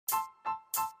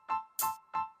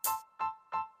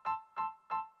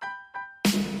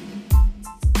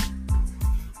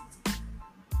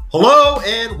Hello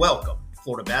and welcome to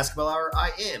Florida Basketball Hour.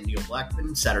 I am Neil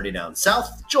Blackman, Saturday Down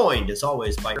South, joined as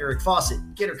always by Eric Fawcett,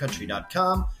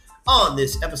 GatorCountry.com. On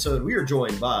this episode, we are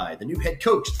joined by the new head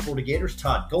coach of the Florida Gators,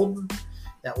 Todd Golden.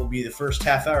 That will be the first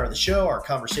half hour of the show, our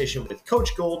conversation with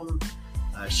Coach Golden.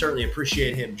 I certainly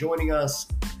appreciate him joining us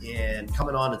and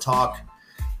coming on to talk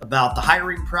about the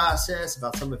hiring process,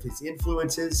 about some of his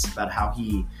influences, about how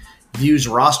he views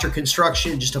roster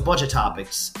construction, just a bunch of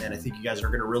topics. And I think you guys are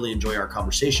going to really enjoy our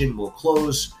conversation. We'll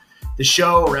close the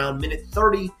show around minute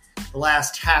 30, the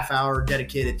last half hour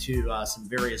dedicated to some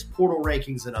various portal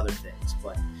rankings and other things.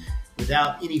 But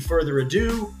without any further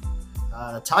ado,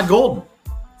 Todd Golden.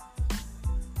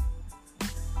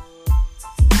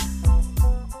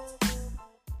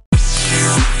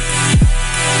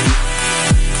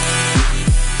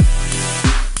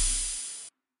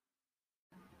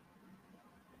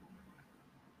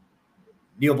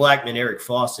 Neil Blackman, Eric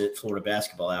Fawcett, Florida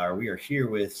Basketball Hour. We are here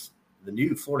with the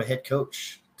new Florida head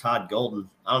coach, Todd Golden.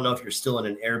 I don't know if you're still in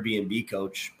an Airbnb,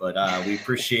 coach, but we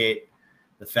appreciate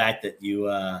the fact that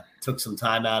you took some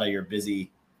time out of your busy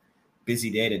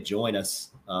day to join us.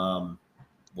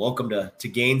 Welcome to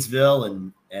Gainesville,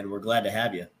 and we're glad to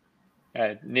have you.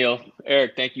 Neil,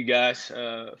 Eric, thank you guys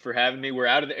for having me. We're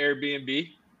out of the Airbnb.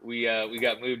 We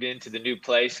got moved into the new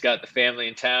place, got the family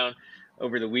in town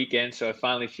over the weekend, so I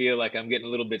finally feel like I'm getting a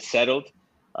little bit settled.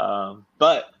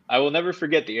 But I will never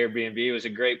forget the Airbnb. It was a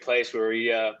great place where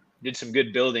we did some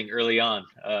good building early on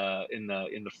in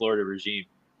the Florida regime.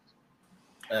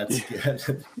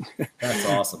 That's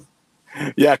awesome.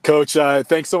 Yeah, Coach,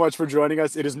 thanks so much for joining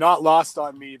us. It is not lost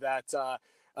on me that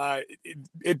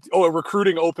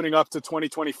recruiting opening up to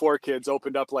 2024 kids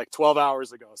opened up like 12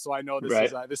 hours ago. So I know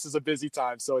this is a busy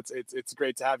time. So it's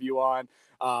great to have you on.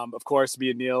 Of course, me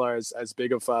and Neil are as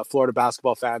big of Florida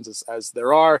basketball fans as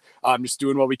there are. Just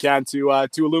doing what we can to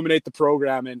illuminate the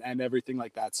program and everything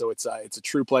like that. So it's a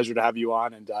true pleasure to have you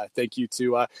on, and thank you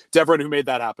to everyone who made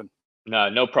that happen.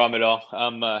 No problem at all.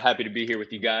 I'm happy to be here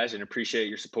with you guys and appreciate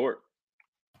your support.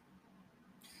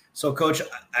 So, Coach,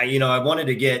 I wanted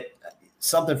to get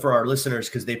something for our listeners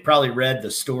because they've probably read the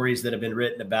stories that have been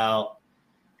written about,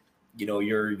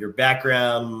 your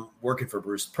background working for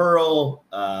Bruce Pearl.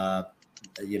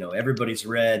 Everybody's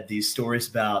read these stories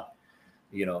about,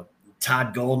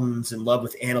 Todd Golden's in love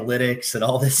with analytics and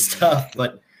all this stuff.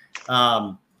 But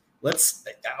I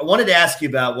wanted to ask you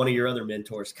about one of your other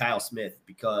mentors, Kyle Smith,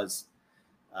 because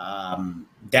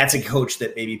that's a coach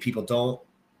that maybe people don't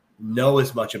know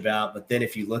as much about. But then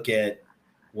if you look at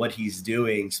what he's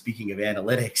doing, speaking of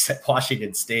analytics at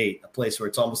Washington State, a place where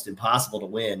it's almost impossible to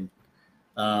win.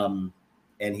 And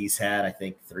he's had, I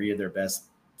think, 3 of their best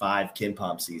 5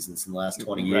 KenPom seasons in the last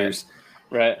 20 years.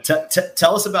 Right.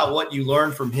 Tell us about what you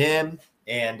learned from him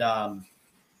and, a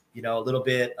little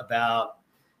bit about,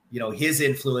 his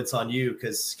influence on you,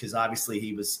 because obviously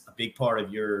he was a big part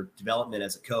of your development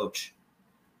as a coach.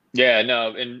 Yeah,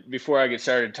 no. And before I get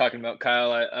started talking about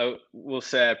Kyle, I will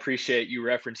say I appreciate you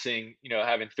referencing,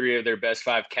 having 3 of their best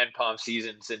 5 KenPom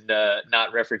seasons and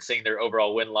not referencing their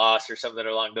overall win-loss or something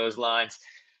along those lines.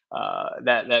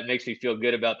 That makes me feel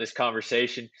good about this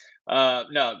conversation.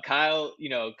 No, Kyle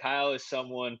is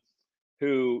someone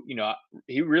who,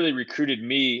 he really recruited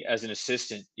me as an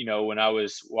assistant, when I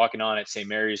was walking on at St.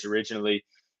 Mary's originally.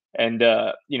 And,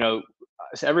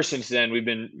 ever since then, we've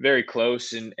been very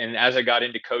close. And as I got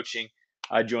into coaching,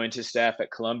 I joined his staff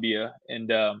at Columbia.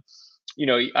 And,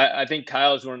 I think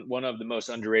Kyle is one of the most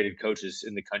underrated coaches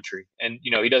in the country. And,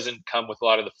 he doesn't come with a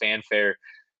lot of the fanfare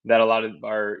that a lot of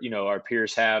our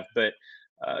peers have. But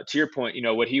to your point,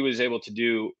 what he was able to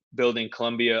do building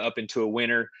Columbia up into a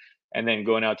winner and then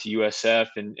going out to USF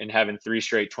and having 3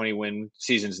 straight 20-win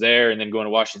seasons there and then going to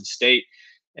Washington State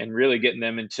and really getting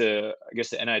them into, I guess,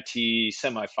 the NIT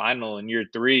semifinal in year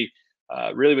 3,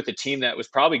 really with a team that was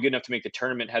probably good enough to make the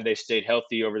tournament had they stayed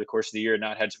healthy over the course of the year and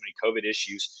not had so many COVID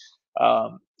issues.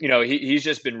 He's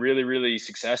just been really, really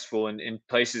successful in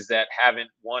places that haven't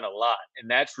won a lot. And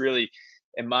that's really,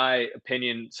 in my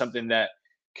opinion, something that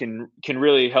can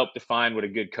really help define what a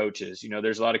good coach is.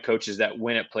 There's a lot of coaches that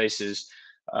win at places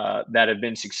that have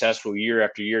been successful year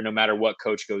after year, no matter what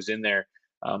coach goes in there.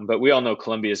 But we all know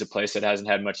Columbia is a place that hasn't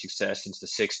had much success since the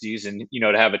 60s. And,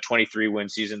 to have a 23-win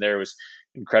season there was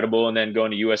incredible. And then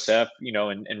going to USF,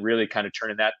 and really kind of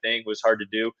turning that thing was hard to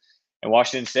do. And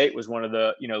Washington State was one of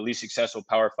the, least successful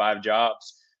Power 5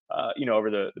 jobs, over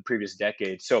the previous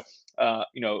decade. So,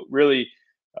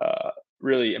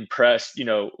 really impressed,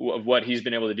 of what he's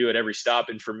been able to do at every stop.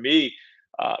 And for me,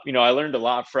 I learned a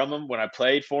lot from him when I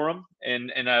played for him,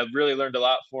 and I really learned a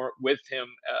lot with him,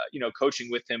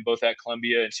 coaching with him both at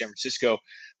Columbia and San Francisco,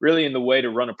 really in the way to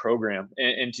run a program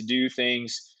and to do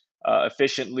things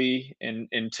efficiently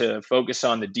and to focus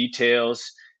on the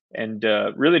details and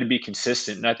really to be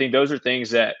consistent. And I think those are things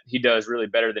that he does really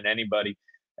better than anybody.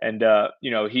 And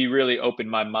he really opened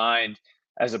my mind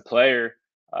as a player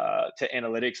to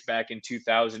analytics back in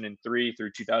 2003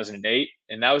 through 2008.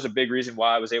 And that was a big reason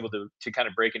why I was able to kind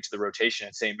of break into the rotation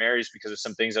at St. Mary's, because of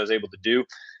some things I was able to do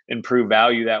and prove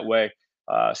value that way.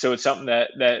 So it's something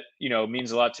that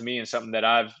means a lot to me and something that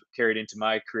I've carried into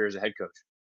my career as a head coach.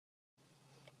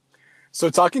 So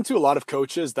talking to a lot of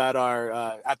coaches that are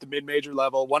at the mid-major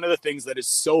level, one of the things that is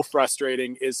so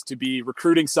frustrating is to be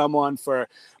recruiting someone for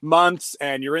months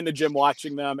and you're in the gym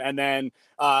watching them, and then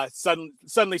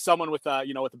suddenly someone with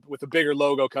a bigger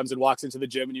logo comes and walks into the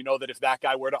gym, and you know that if that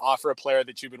guy were to offer a player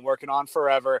that you've been working on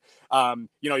forever,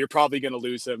 you're probably going to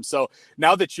lose him. So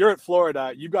now that you're at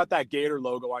Florida, you've got that Gator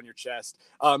logo on your chest.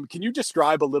 Can you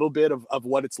describe a little bit of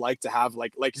what it's like to have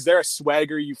like is there a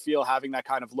swagger you feel having that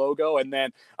kind of logo? And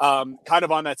then kind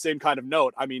of on that same kind of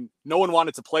note, I mean, no one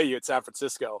wanted to play you at San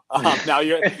Francisco. Now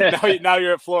you're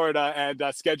at Florida, and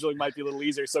scheduling might be a little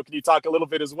easier. So can you talk a little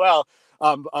bit as well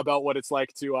about what it's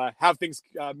like to have things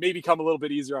maybe come a little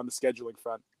bit easier on the scheduling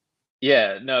front?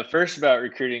 Yeah, no, first about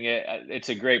recruiting it's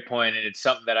a great point, and it's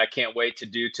something that I can't wait to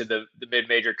do to the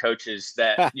mid-major coaches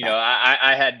that,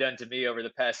 I had done to me over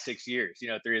the past 6 years,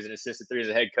 3 as an assistant, 3 as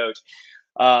a head coach.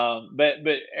 But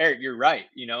Eric, you're right,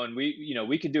 and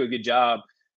we could do a good job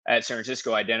at San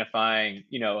Francisco identifying,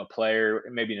 a player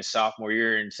maybe in a sophomore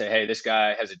year and say, hey, this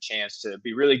guy has a chance to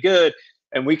be really good.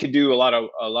 And we could do a lot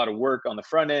of work on the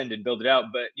front end and build it out.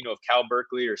 But, if Cal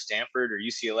Berkeley or Stanford or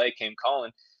UCLA came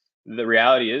calling, the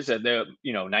reality is that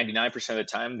 99% of the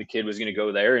time the kid was going to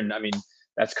go there. And I mean,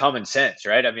 that's common sense,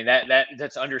 right? I mean,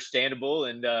 that's understandable.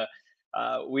 And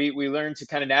we learned to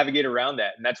kind of navigate around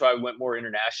that. And that's why I went more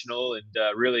international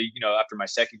and really, after my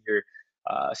second year,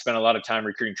 spent a lot of time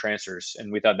recruiting transfers.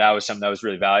 And we thought that was something that was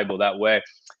really valuable that way.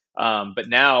 But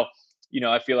now,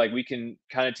 I feel like we can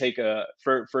kind of take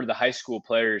for the high school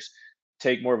players,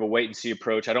 take more of a wait and see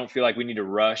approach. I don't feel like we need to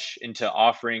rush into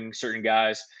offering certain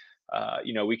guys.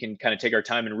 We can kind of take our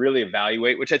time and really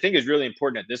evaluate, which I think is really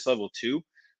important at this level too.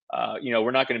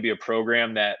 We're not going to be a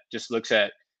program that just looks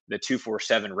at the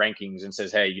 247 rankings and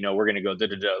says, hey, we're going to go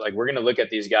like we're going to look at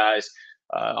these guys.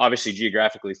 Obviously,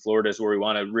 geographically, Florida is where we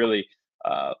want to really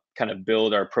kind of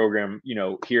build our program,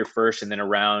 here first and then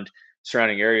around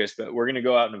surrounding areas. But we're going to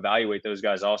go out and evaluate those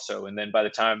guys also. And then by the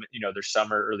time, their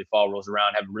summer, early fall rolls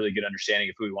around, have a really good understanding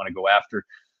of who we want to go after.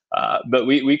 But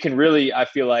we can really, I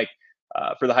feel like,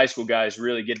 for the high school guys,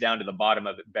 really get down to the bottom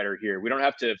of it better here. We don't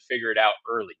have to figure it out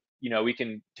early. We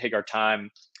can take our time,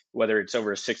 whether it's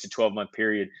over a 6 to 12 month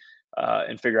period,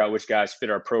 and figure out which guys fit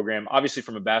our program, obviously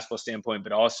from a basketball standpoint,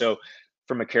 but also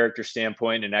from a character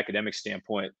standpoint and academic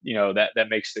standpoint, that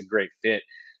makes the great fit.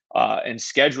 And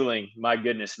scheduling, my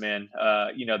goodness, man,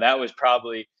 that was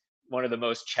probably one of the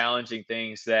most challenging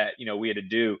things that, we had to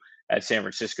do at San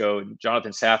Francisco. And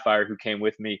Jonathan Sapphire, who came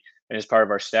with me and is part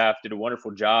of our staff, did a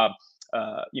wonderful job,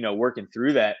 working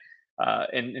through that.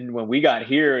 And when we got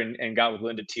here and got with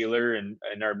Linda Teeler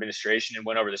and our administration and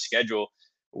went over the schedule,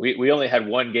 we only had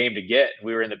one game to get.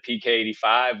 We were in the PK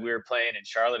 85. We were playing in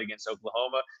Charlotte against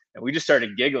Oklahoma, and we just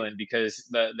started giggling because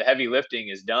the heavy lifting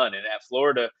is done. And at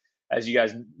Florida, as you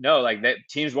guys know, like that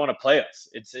teams want to play us.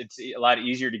 It's a lot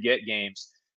easier to get games.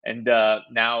 And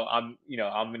now I'm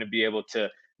going to be able to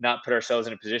not put ourselves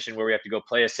in a position where we have to go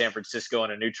play a San Francisco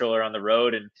on a neutral or on the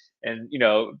road and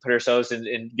put ourselves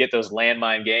in get those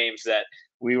landmine games that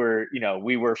we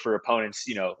were for opponents,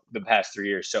 the past 3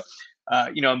 years. So,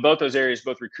 in both those areas,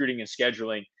 both recruiting and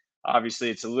scheduling, obviously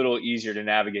it's a little easier to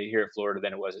navigate here at Florida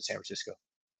than it was at San Francisco.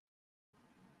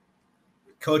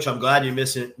 Coach, I'm glad you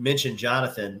mentioned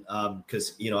Jonathan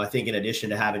because, I think in addition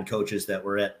to having coaches that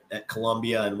were at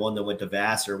Columbia and one that went to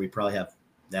Vassar, we probably have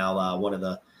now one of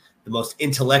the most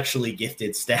intellectually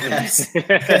gifted staffs,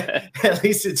 at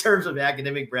least in terms of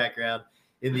academic background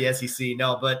in the SEC.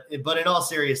 No, but in all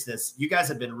seriousness, you guys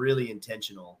have been really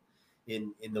intentional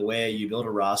in the way you build a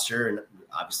roster. And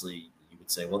obviously you would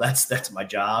say, well, that's my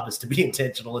job, is to be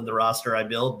intentional in the roster I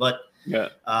build. But yeah,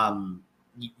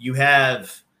 you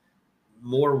have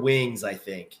more wings, I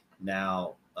think,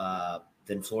 now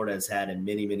than Florida has had in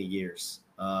many, many years.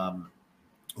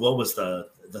 What was the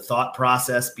thought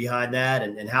process behind that,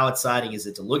 and how exciting is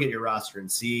it to look at your roster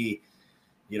and see,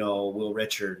 Will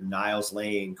Richard, Niles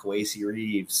Lane, Kwesi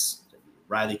Reeves,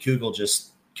 Riley Kugel just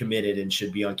committed and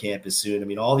should be on campus soon. I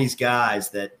mean, all these guys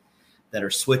that that are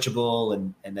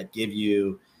switchable and that give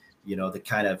you, the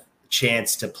kind of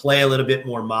chance to play a little bit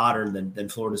more modern than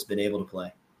Florida's been able to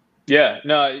play. Yeah,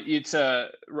 no, it's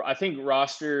I think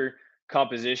roster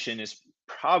composition is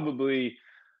probably,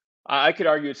 I could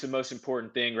argue it's the most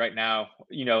important thing right now,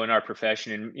 in our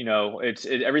profession.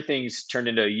 And, everything's turned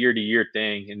into a year-to-year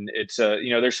thing. And it's,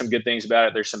 there's some good things about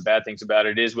it. There's some bad things about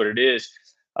it. It is what it is.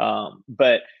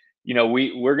 But,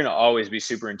 we're going to always be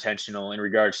super intentional in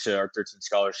regards to our 13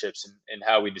 scholarships and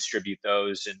how we distribute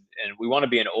those. And we want to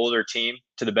be an older team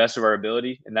to the best of our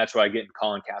ability. And that's why getting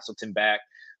Colin Castleton back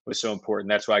was so important.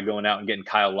 That's why going out and getting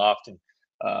Kyle Lofton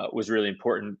was really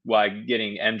important. Why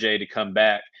getting MJ to come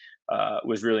back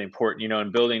was really important,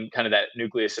 and building kind of that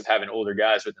nucleus of having older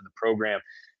guys within the program.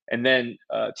 And then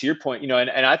to your point,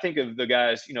 and I think of the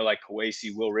guys, like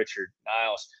Kawasi, Will Richard,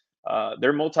 Niles,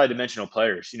 they're multidimensional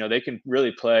players. They can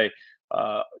really play.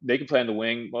 They can play on the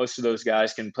wing. Most of those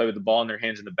guys can play with the ball in their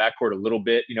hands in the backcourt a little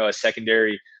bit, as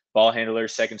secondary ball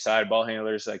handlers, second side ball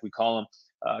handlers, like we call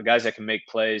them, guys that can make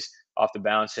plays off the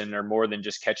bounce and are more than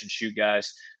just catch and shoot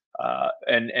guys.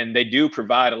 And they do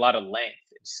provide a lot of length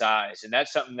and size. And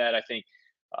that's something that I think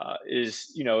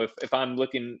is, if I'm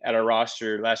looking at our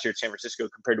roster last year at San Francisco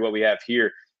compared to what we have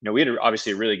here, we had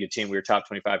obviously a really good team. We were top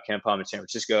 25 KenPom in San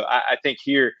Francisco. I think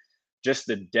here, just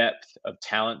the depth of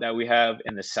talent that we have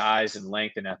and the size and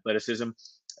length and athleticism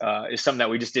is something that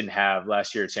we just didn't have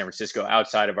last year at San Francisco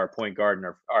outside of our point guard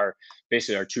and our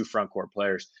basically our two front court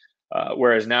players.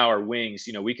 Whereas now our wings,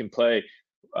 we can play,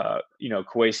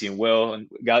 Kawasi and Will, and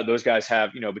those guys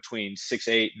have, between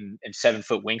 6'8" and 7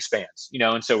 foot wingspans,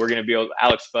 and so we're going to be able.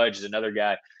 Alex Fudge is another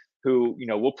guy who,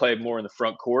 will play more in the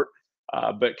front court,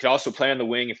 but could also play on the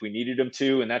wing if we needed him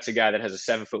to. And that's a guy that has a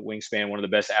 7 foot wingspan, one of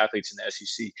the best athletes in the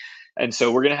SEC. And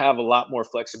so we're going to have a lot more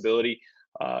flexibility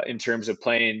in terms of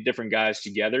playing different guys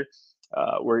together.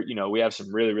 Where, we have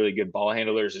some really, really good ball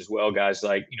handlers as well. Guys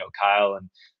like, Kyle and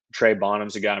Trey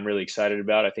Bonham's a guy I'm really excited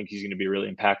about. I think he's going to be a really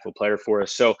impactful player for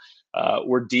us. So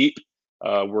we're deep,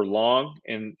 we're long.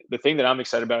 And the thing that I'm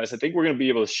excited about is I think we're going to be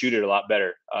able to shoot it a lot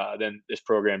better than this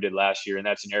program did last year. And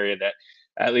that's an area that,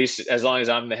 at least as long as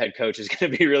I'm the head coach, is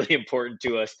going to be really important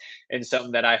to us and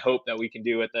something that I hope that we can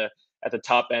do at the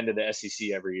top end of the SEC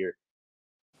every year.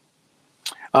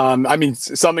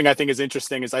 Something I think is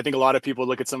interesting is I think a lot of people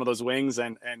look at some of those wings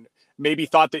and maybe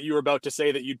thought that you were about to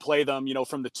say that you'd play them,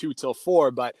 from the 2 till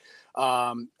 4, but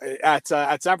at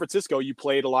San Francisco, you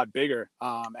played a lot bigger.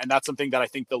 And that's something that I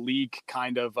think the league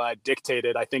kind of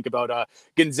dictated. I think about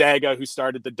Gonzaga, who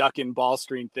started the duck in ball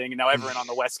screen thing, and now everyone on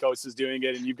the West Coast is doing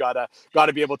it, and you've got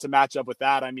to be able to match up with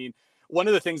that. One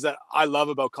of the things that I love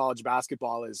about college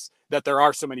basketball is that there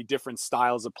are so many different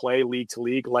styles of play league to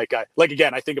league. Like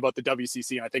again, I think about the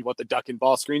WCC and I think about the duck and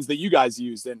ball screens that you guys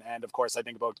used. And of course, I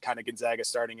think about kind of Gonzaga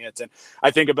starting it. And I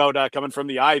think about coming from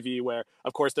the Ivy, where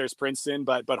of course there's Princeton,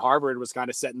 but Harvard was kind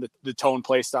of setting the tone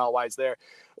play style wise there.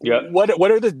 Yeah.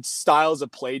 What are the styles of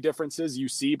play differences you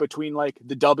see between like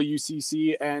the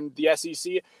WCC and the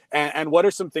SEC? And what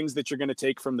are some things that you're going to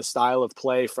take from the style of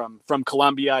play from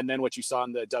Columbia and then what you saw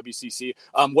in the WCC?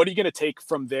 What are you going to take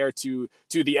from there to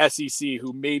the SEC,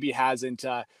 who maybe hasn't,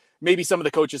 maybe some of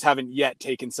the coaches haven't yet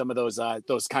taken some of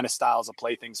those kind of styles of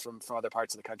play things from other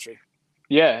parts of the country?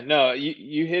 Yeah, no,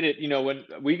 you hit it. When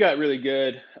we got really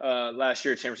good last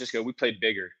year at San Francisco, we played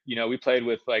bigger. We played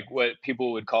with like what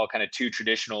people would call kind of two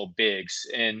traditional bigs.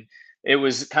 And it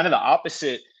was kind of the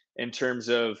opposite in terms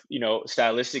of,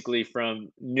 stylistically from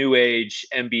new age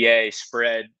NBA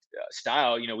spread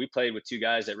style. We played with two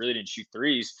guys that really didn't shoot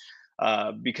threes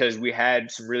because we had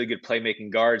some really good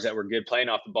playmaking guards that were good playing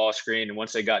off the ball screen. And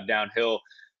once they got downhill,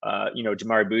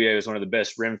 Jamari Bouye was one of the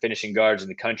best rim finishing guards in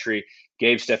the country.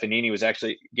 Gabe Stefanini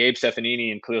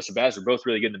and Khalil Shabazz were both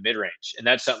really good in the mid range. And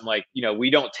that's something like,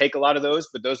 we don't take a lot of those,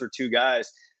 but those were two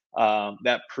guys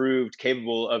that proved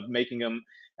capable of making them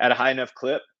at a high enough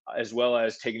clip, as well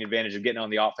as taking advantage of getting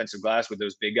on the offensive glass with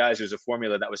those big guys. It was a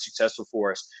formula that was successful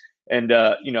for us. And,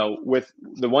 with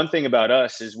the one thing about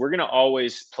us is we're going to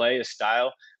always play a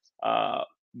style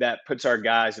that puts our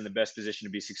guys in the best position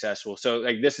to be successful. So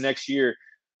like this next year,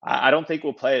 I don't think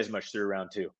we'll play as much through round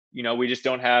 2. We just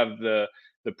don't have the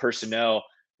personnel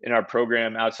in our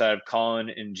program outside of Colin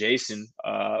and Jason,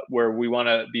 where we want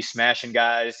to be smashing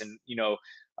guys and,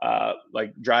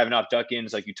 like driving off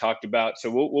duck-ins like you talked about. So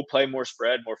we'll play more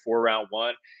spread, more 4 round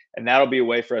 1. And that'll be a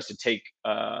way for us to take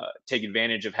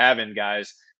advantage of having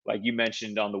guys like you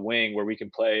mentioned on the wing, where we can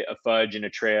play a Fudge and a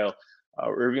Trail,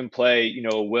 or even play,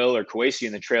 Will or Kawasi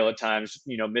in the Trail at times,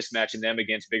 mismatching them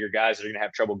against bigger guys that are going to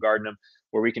have trouble guarding them,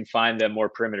 where we can find them more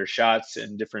perimeter shots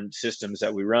and different systems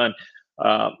that we run.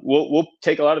 We'll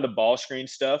take a lot of the ball screen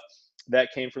stuff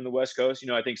that came from the West Coast.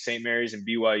 I think St. Mary's and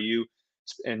BYU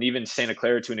and even Santa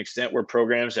Clara to an extent were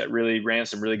programs that really ran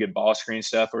some really good ball screen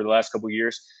stuff over the last couple of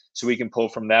years. So we can pull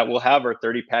from that. We'll have our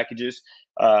 30 packages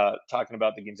talking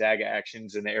about the Gonzaga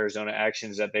actions and the Arizona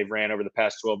actions that they've ran over the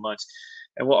past 12 months.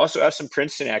 And we'll also have some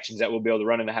Princeton actions that we'll be able to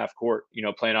run in the half court,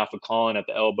 playing off of Colin at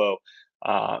the elbow,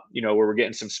 where we're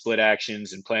getting some split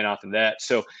actions and playing off of that.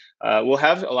 So we'll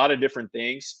have a lot of different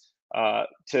things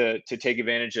to take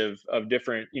advantage of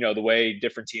different, the way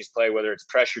different teams play, whether it's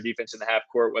pressure defense in the half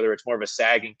court, whether it's more of a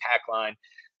sagging pack line,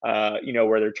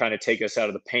 where they're trying to take us out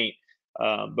of the paint.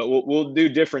 But we'll do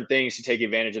different things to take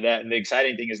advantage of that. And the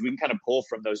exciting thing is we can kind of pull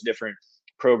from those different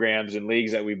programs and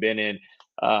leagues that we've been in.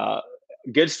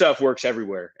 Good stuff works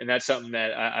everywhere. And that's something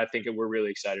that I think that we're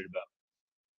really excited about.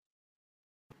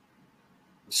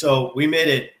 So we made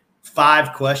it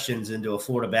 5 questions into a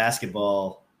Florida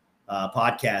basketball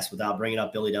podcast without bringing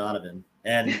up Billy Donovan.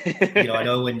 And, I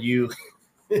know when you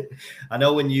took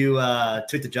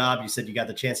the job, you said you got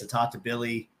the chance to talk to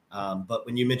Billy. But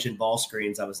when you mentioned ball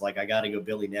screens, I was like, I got to go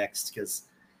Billy next because,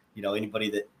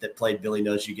 anybody that played Billy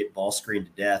knows you get ball screened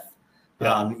to death,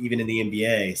 even in the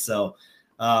NBA. So,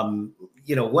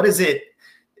 what is it?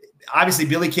 Obviously,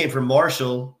 Billy came from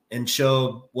Marshall and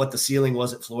showed what the ceiling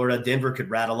was at Florida. Denver could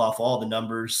rattle off all the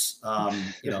numbers,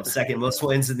 second most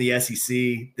wins in the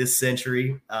SEC this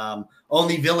century.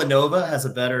 Only Villanova has a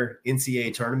better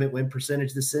NCAA tournament win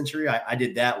percentage this century. I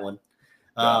did that one.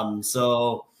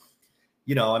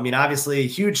 Obviously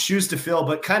huge shoes to fill,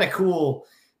 but kind of cool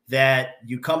that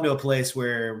you come to a place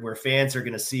where fans are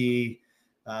going to see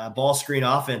ball screen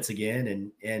offense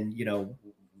again. And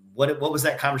what was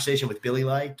that conversation with Billy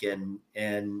like? And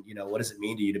what does it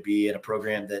mean to you to be at a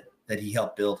program that he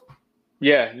helped build?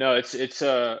 Yeah, no,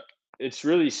 it's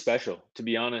really special, to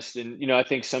be honest. And, I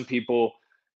think some people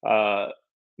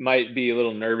might be a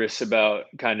little nervous about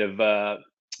kind of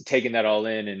taking that all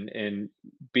in and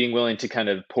being willing to kind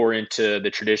of pour into the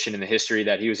tradition and the history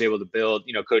that he was able to build.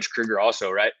 Coach Kruger also,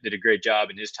 right, did a great job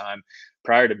in his time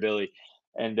prior to Billy.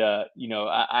 And,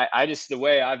 I just, the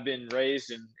way I've been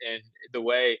raised and the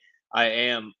way I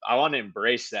am, I want to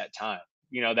embrace that time.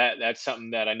 That's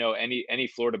something that I know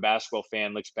any Florida basketball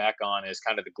fan looks back on as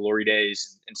kind of the glory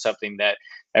days and something that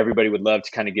everybody would love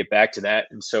to kind of get back to that.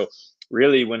 And so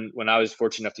really when I was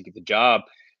fortunate enough to get the job,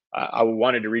 I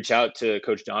wanted to reach out to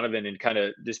Coach Donovan and kind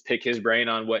of just pick his brain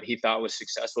on what he thought was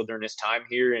successful during his time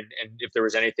here. And if there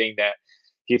was anything that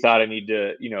he thought I need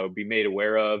to, be made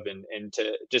aware of and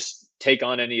to just take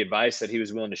on any advice that he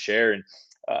was willing to share. And,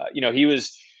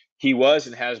 he was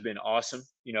and has been awesome.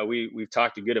 We've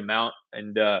talked a good amount,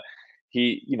 and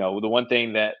he, the one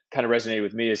thing that kind of resonated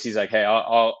with me is he's like, hey,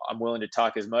 I'm willing to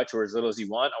talk as much or as little as you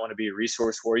want. I want to be a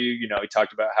resource for you. He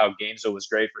talked about how Gainesville was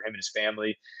great for him and his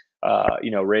family,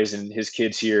 raising his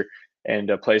kids here, and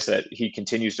a place that he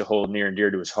continues to hold near and dear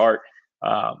to his heart.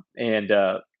 I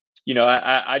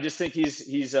just think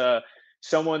he's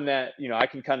someone that, I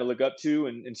can kind of look up to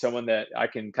and someone that I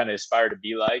can kind of aspire to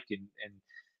be like. And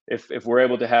if we're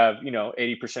able to have,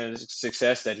 80% of the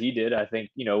success that he did, I think,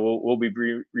 we'll be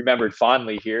remembered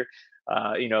fondly here.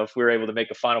 If we're able to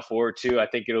make a Final Four or two, I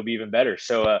think it'll be even better.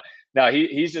 So no,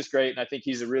 he's just great. And I think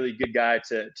he's a really good guy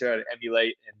to try to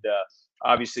emulate. And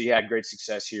obviously he had great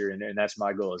success here, and that's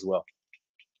my goal as well.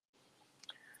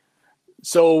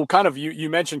 So kind of you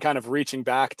mentioned kind of reaching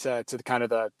back to the kind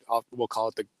of we'll call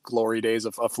it the glory days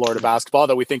of Florida basketball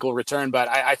that we think will return. But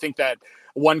I think that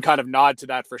one kind of nod to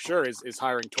that for sure is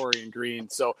hiring Taurean Green.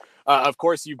 So of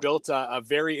course you built a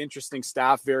very interesting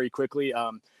staff very quickly.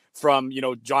 From,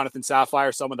 Jonathan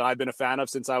Sapphire, someone that I've been a fan of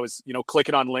since I was,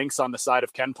 clicking on links on the side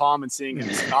of KenPom and seeing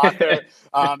him not there.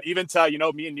 Even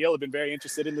to, me and Neil have been very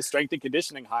interested in the strength and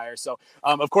conditioning hire. So,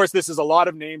 of course, this is a lot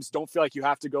of names. Don't feel like you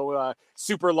have to go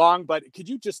super long, but could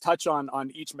you just touch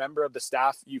on each member of the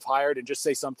staff you've hired and just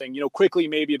say something, quickly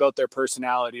maybe about their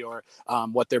personality or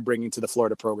what they're bringing to the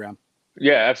Florida program?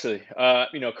 Yeah, absolutely.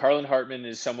 Carlin Hartman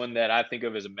is someone that I think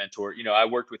of as a mentor. I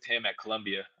worked with him at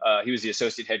Columbia. He was the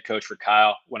associate head coach for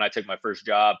Kyle when I took my first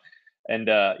job. And,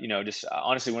 just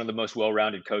honestly, one of the most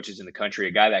well-rounded coaches in the country,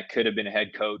 a guy that could have been a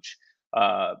head coach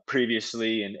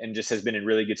previously and just has been in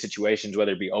really good situations,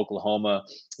 whether it be Oklahoma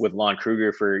with Lon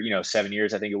Kruger for, 7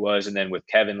 years, I think it was, and then with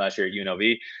Kevin last year at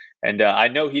UNLV. And I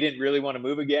know he didn't really want to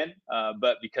move again,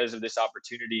 but because of this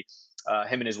opportunity,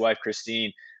 him and his wife,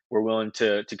 Christine, were willing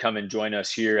to come and join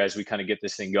us here as we kind of get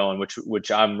this thing going,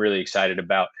 which I'm really excited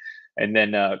about. And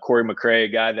then Corey McCray, a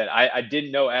guy that I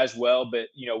didn't know as well, but,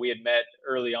 we had met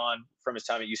early on from his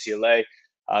time at UCLA,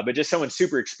 but just someone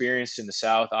super experienced in the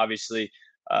South, obviously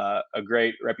a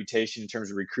great reputation in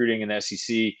terms of recruiting in the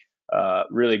SEC,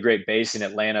 really great base in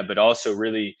Atlanta, but also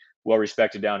really well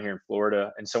respected down here in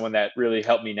Florida, and someone that really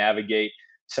helped me navigate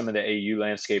some of the AU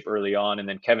landscape early on. And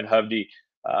then Kevin Hovde,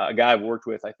 a guy I've worked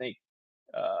with, I think,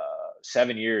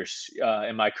 7 years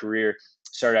in my career.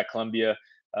 Started at Columbia,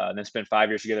 then spent 5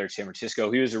 years together at San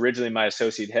Francisco. He was originally my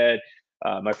associate head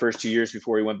my first 2 years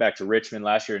before he went back to Richmond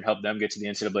last year and helped them get to the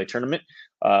NCAA tournament.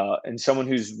 And someone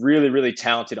who's really, really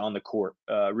talented on the court,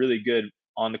 really good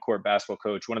on the court basketball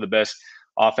coach, one of the best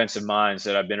offensive minds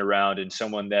that I've been around, and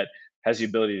someone that has the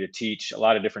ability to teach a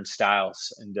lot of different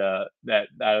styles, and that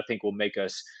I think will make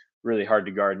us really hard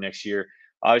to guard next year.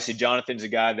 Obviously, Jonathan's a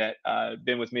guy that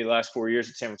been with me the last 4 years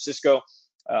at San Francisco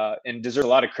and deserves a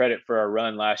lot of credit for our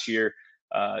run last year.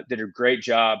 Did a great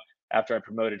job after I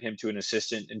promoted him to an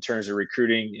assistant in terms of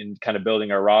recruiting and kind of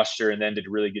building our roster, and then did a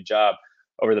really good job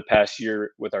over the past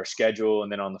year with our schedule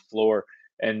and then on the floor.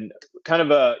 And kind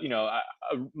of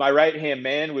my right-hand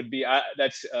man would be,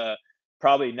 that's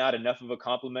probably not enough of a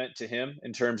compliment to him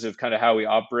in terms of kind of how we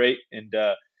operate. And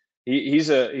he's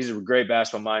a great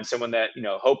basketball mind, someone that,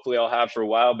 hopefully I'll have for a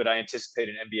while, but I anticipate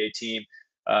an NBA team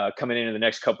coming in the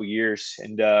next couple of years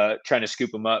and trying to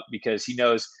scoop him up, because he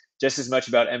knows just as much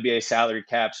about NBA salary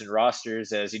caps and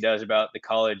rosters as he does about the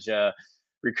college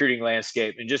recruiting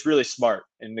landscape, and just really smart,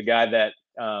 and the guy that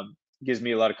gives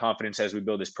me a lot of confidence as we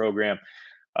build this program.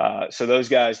 So those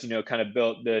guys, kind of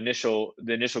built the initial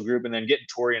group, and then getting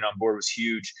Torian on board was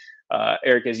huge.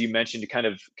 Eric, as you mentioned, to kind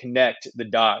of connect the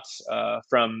dots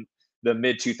from the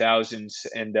mid 2000s,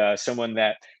 and someone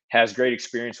that has great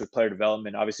experience with player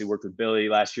development. Obviously worked with Billy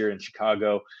last year in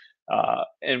Chicago.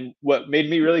 And what made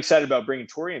me really excited about bringing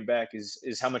Torian back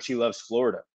is how much he loves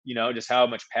Florida, just how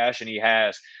much passion he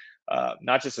has,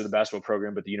 not just for the basketball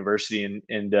program, but the university,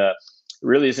 and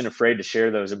really isn't afraid to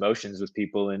share those emotions with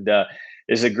people, and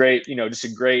is a great, just a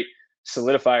great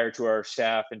solidifier to our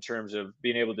staff in terms of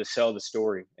being able to sell the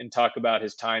story and talk about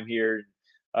his time here,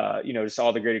 just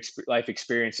all the great life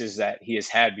experiences that he has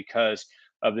had because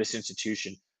of this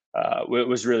institution. It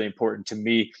was really important to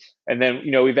me. And then,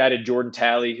 we've added Jordan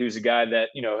Talley, who's a guy that,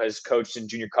 has coached in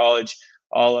junior college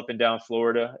all up and down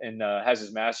Florida, and has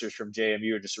his master's from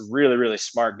JMU. Just a really, really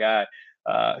smart guy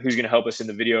who's going to help us in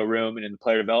the video room and in the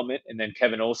player development. And then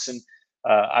Kevin Olson,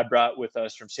 I brought with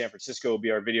us from San Francisco, will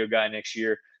be our video guy next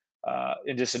year.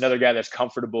 And just another guy that's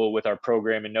comfortable with our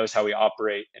program and knows how we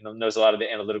operate and knows a lot of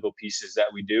the analytical pieces that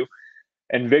we do.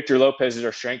 And Victor Lopez is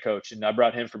our strength coach, and I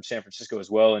brought him from San Francisco as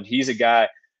well. And he's a guy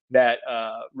that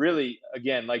really,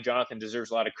 again, like Jonathan,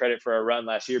 deserves a lot of credit for our run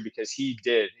last year, because he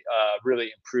did really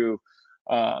improve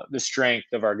the strength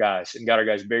of our guys and got our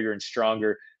guys bigger and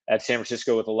stronger at San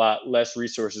Francisco with a lot less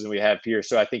resources than we have here.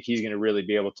 So I think he's going to really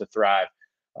be able to thrive,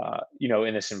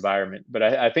 in this environment. But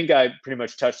I think I pretty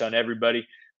much touched on everybody,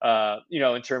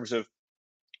 in terms of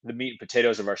the meat and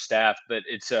potatoes of our staff. But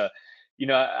it's,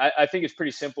 I think it's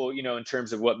pretty simple, in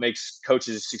terms of what makes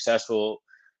coaches successful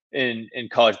in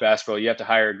college basketball. You have to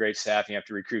hire a great staff, and you have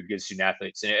to recruit good student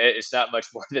athletes. And it's not much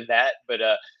more than that, but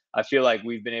I feel like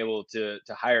we've been able to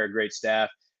hire a great staff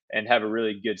and have a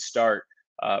really good start.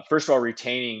 First of all,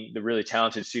 retaining the really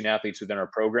talented student athletes within our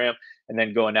program, and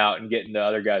then going out and getting the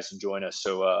other guys to join us.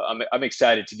 So I'm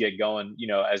excited to get going,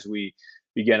 as we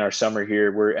begin our summer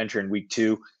here. We're entering week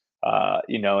 2,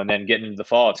 and then getting into the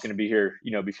fall. It's going to be here,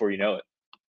 before you know it.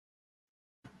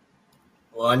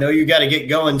 Well, I know you got to get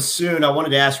going soon. I wanted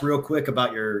to ask real quick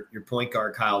about your point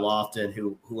guard, Kyle Lofton,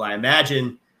 who I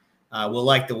imagine will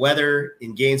like the weather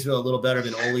in Gainesville a little better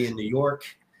than Ole in New York.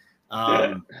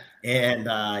 And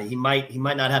he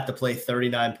might not have to play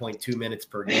 39.2 minutes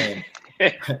per game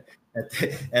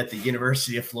at the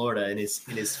University of Florida in his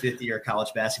 5th year of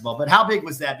college basketball. But how big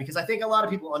was that? Because I think a lot of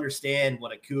people understand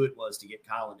what a coup it was to get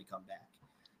Colin to come back.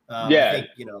 I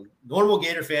think, normal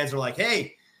Gator fans are like,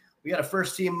 hey, we got a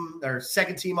first team or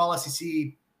second team All SEC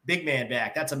big man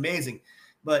back. That's amazing.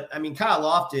 But I mean, Kyle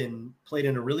Lofton played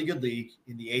in a really good league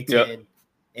in the A10. Yep.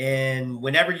 And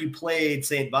whenever you played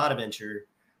St. Bonaventure,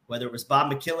 whether it was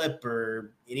Bob McKillop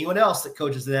or anyone else that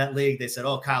coaches in that league, they said,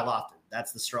 oh, Kyle Lofton,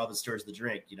 that's the straw that stirs the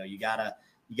drink. You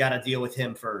gotta deal with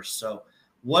him first. So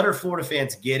what are Florida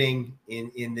fans getting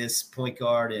in this point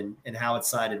guard, and how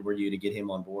excited were you to get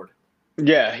him on board?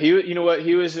 Yeah,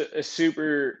 he was a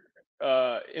super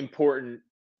important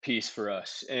piece for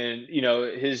us. And,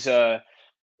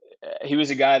 he was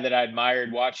a guy that I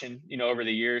admired watching, over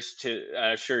the years.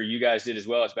 I'm sure you guys did as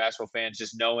well as basketball fans,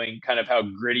 just knowing kind of how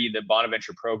gritty the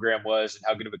Bonaventure program was and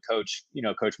how good of a coach,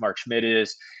 Coach Mark Schmidt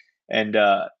is. And,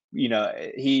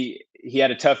 he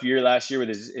had a tough year last year with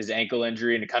his ankle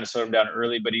injury, and it kind of slowed him down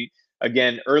early. But he,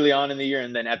 again, early on in the year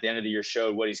and then at the end of the year,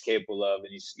 showed what he's capable of. And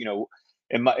he's,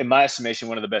 in my estimation,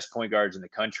 one of the best point guards in the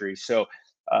country. So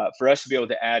for us to be able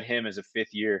to add him as a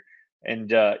fifth year.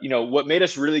 And, what made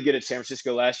us really good at San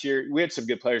Francisco last year, we had some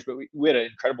good players, but we had an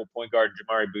incredible point guard,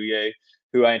 Jamari Bouye,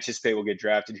 who I anticipate will get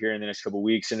drafted here in the next couple of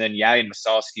weeks. And then Yayan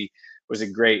Masalski was a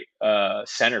great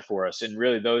center for us. And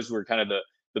really those were kind of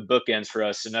the bookends for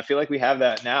us. And I feel like we have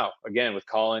that now, again, with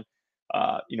Colin,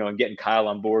 and getting Kyle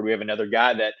on board. We have another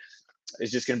guy that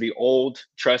is just going to be old,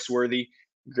 trustworthy,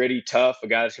 gritty, tough, a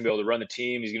guy that's going to be able to run the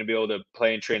team. He's going to be able to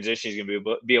play in transition. He's going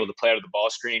to be able to play out of the ball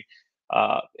screen.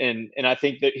 And I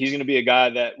think that he's going to be a guy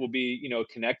that will be,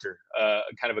 a connector,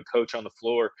 kind of a coach on the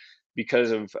floor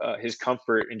because of his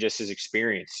comfort and just his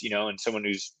experience, and someone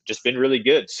who's just been really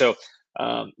good. So,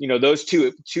 those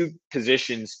two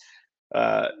positions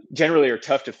generally are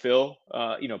tough to fill.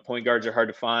 Point guards are hard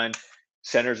to find.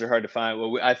 Centers are hard to find.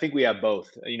 Well, I think we have both,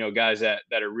 guys that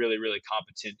are really, really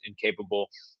competent and capable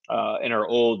and are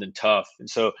old and tough. And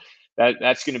so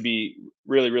that's going to be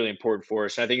really, really important for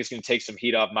us. And I think it's going to take some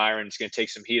heat off Myron. It's going to take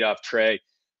some heat off Trey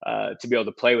to be able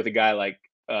to play with a guy like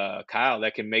Kyle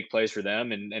that can make plays for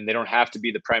them. And they don't have to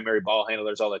be the primary ball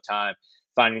handlers all the time,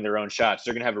 finding their own shots.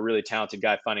 They're going to have a really talented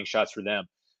guy finding shots for them.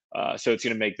 So it's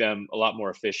going to make them a lot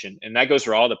more efficient. And that goes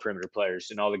for all the perimeter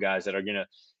players and all the guys that are going to,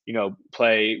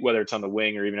 play, whether it's on the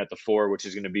wing or even at the four, which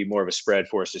is going to be more of a spread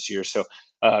for us this year. So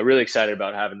really excited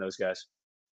about having those guys.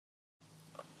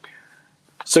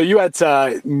 So you had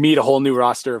to meet a whole new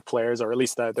roster of players, or at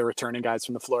least the returning guys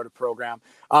from the Florida program.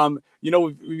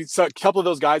 We saw a couple of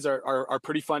those guys are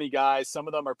pretty funny guys. Some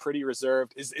of them are pretty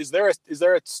reserved. Is there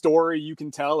a story you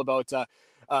can tell about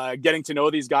getting to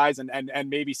know these guys and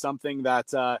maybe something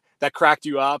that cracked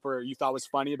you up or you thought was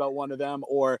funny about one of them?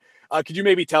 Or could you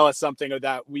maybe tell us something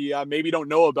that we maybe don't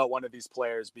know about one of these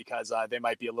players because they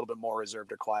might be a little bit more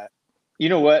reserved or quiet? You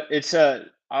know what? It's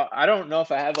I don't know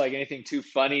if I have like anything too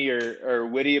funny or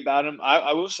witty about him.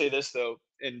 I will say this though,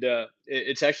 and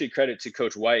it's actually credit to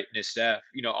Coach White and his staff.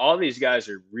 All these guys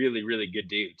are really, really good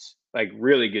dudes, like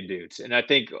really good dudes. And I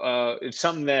think it's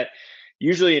something that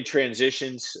usually in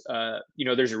transitions,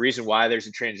 there's a reason why there's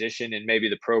a transition, and maybe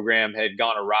the program had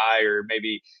gone awry, or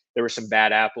maybe there were some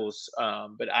bad apples.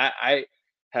 But I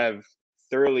have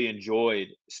thoroughly enjoyed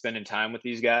spending time with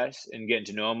these guys and getting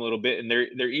to know them a little bit. And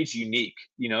they're each unique.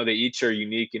 They each are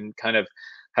unique and kind of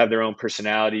have their own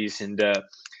personalities. And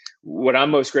what I'm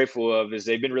most grateful of is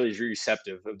they've been really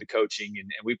receptive of the coaching, and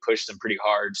we pushed them pretty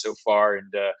hard so far,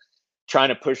 and trying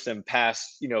to push them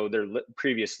past, their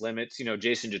previous limits.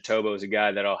 Jason Jatobo is a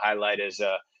guy that I'll highlight as,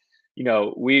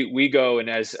 we go, and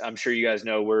as I'm sure you guys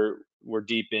know, we're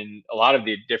deep in a lot of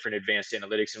the different advanced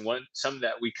analytics. And some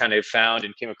that we kind of found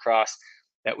and came across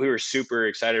that we were super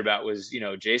excited about was,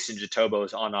 Jason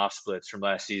Jatobo's on-off splits from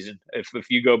last season. If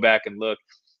you go back and look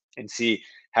and see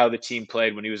how the team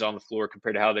played when he was on the floor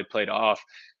compared to how they played off,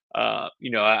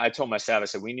 I told my staff, I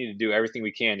said, we need to do everything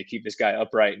we can to keep this guy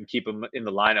upright and keep him in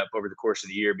the lineup over the course of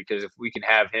the year. Because if we can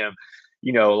have him,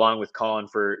 along with Colin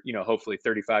for, hopefully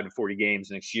 35 to 40 games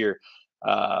next year,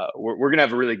 we're going to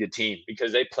have a really good team,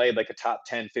 because they played like a top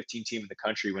 10, 15 team in the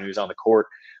country when he was on the court.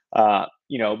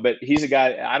 But he's a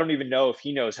guy, I don't even know if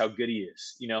he knows how good he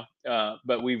is,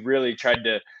 but we've really tried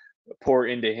to pour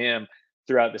into him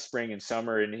throughout the spring and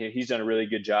summer, and he's done a really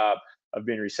good job of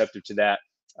being receptive to that.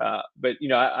 But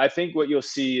I think what you'll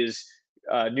see is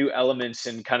new elements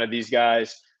and kind of these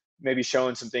guys maybe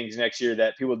showing some things next year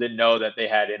that people didn't know that they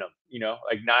had in them.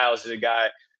 Like Niles is a guy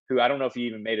who, I don't know if he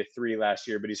even made a three last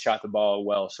year, but he's shot the ball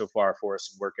well so far for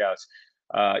us in workouts.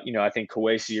 I think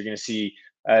Kawasi, you're going to see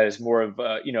as more of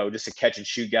just a catch and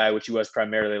shoot guy, which he was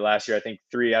primarily last year. I think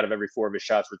 3 out of every 4 of his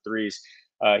shots were threes.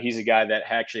 He's a guy that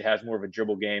actually has more of a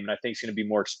dribble game, and I think he's going to be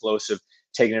more explosive,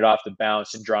 taking it off the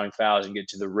bounce and drawing fouls and get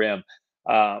to the rim.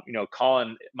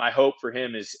 Colin, my hope for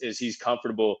him is he's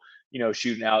comfortable,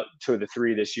 shooting out to the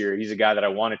 3 this year. He's a guy that I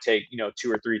want to take,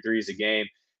 2 or 3 threes a game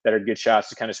that are good shots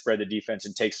to kind of spread the defense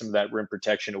and take some of that rim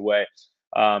protection away.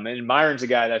 And Myron's a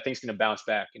guy that I think is going to bounce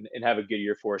back and have a good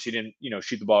year for us. He didn't,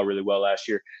 shoot the ball really well last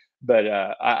year, but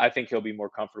I think he'll be more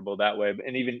comfortable that way.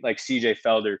 And even like CJ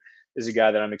Felder is a guy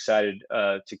that I'm excited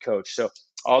to coach. So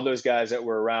all those guys that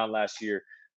were around last year,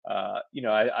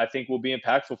 I think will be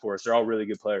impactful for us. They're all really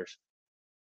good players.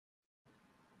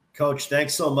 Coach,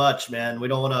 thanks so much, man. We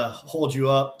don't want to hold you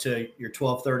up to your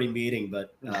 12:30 meeting,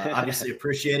 but obviously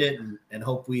appreciate it and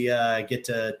hope we get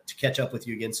to catch up with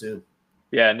you again soon.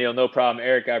 Yeah, Neil, no problem.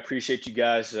 Eric, I appreciate you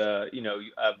guys.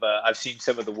 I've seen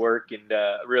some of the work and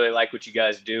really like what you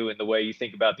guys do and the way you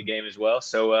think about the game as well.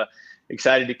 So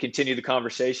excited to continue the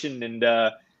conversation,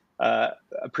 and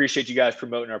appreciate you guys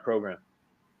promoting our program.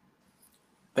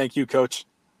 Thank you, Coach.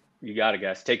 You got it,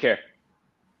 guys. Take care.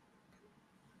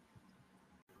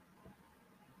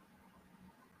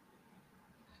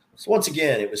 So once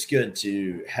again, it was good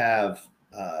to have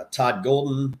Todd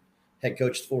Golden, head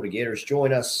coach of the Florida Gators,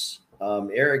 join us.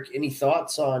 Eric, any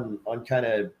thoughts on kind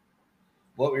of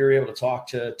what we were able to talk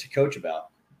to Coach about?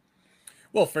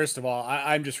 Well, first of all,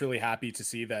 I'm just really happy to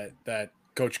see that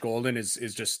Coach Golden is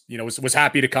just, was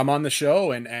happy to come on the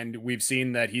show. And we've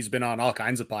seen that he's been on all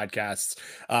kinds of podcasts,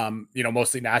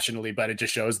 mostly nationally, but it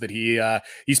just shows that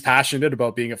he's passionate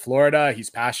about being at Florida. He's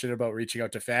passionate about reaching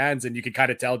out to fans. And you can kind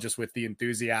of tell just with the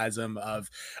enthusiasm of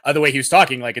the way he was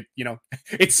talking, like,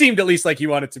 it seemed at least like he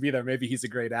wanted to be there. Maybe he's a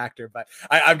great actor, but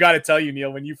I've got to tell you,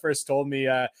 Neil, when you first told me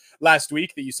last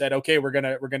week that you said, okay, we're going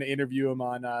to interview him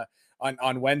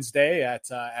on Wednesday at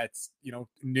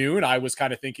noon, I was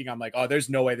kind of thinking, I'm like, oh, there's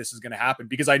no way this is going to happen,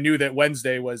 because I knew that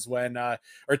Wednesday was when,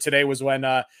 or today was when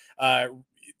the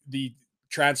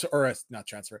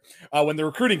when the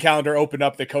recruiting calendar opened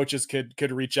up, the coaches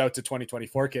could reach out to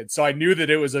 2024 kids. So I knew that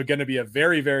it was going to be a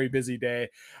very, very busy day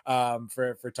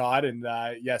for Todd. And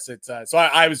yes, it's so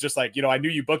I was just like, I knew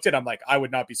you booked it. I'm like, I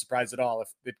would not be surprised at all if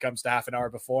it comes to half an hour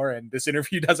before and this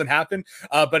interview doesn't happen.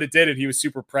 But it did, and he was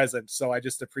super present. So I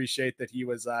just appreciate that he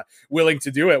was willing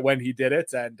to do it when he did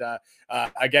it. And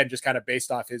again, just kind of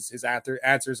based off his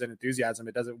answers and enthusiasm,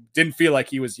 didn't feel like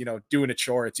he was, doing a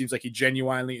chore. It seems like he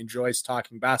genuinely enjoys talking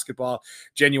basketball,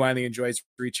 genuinely enjoys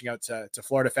reaching out to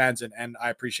Florida fans, and I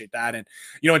appreciate that. And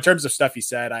in terms of stuff he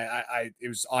said, it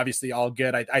was obviously all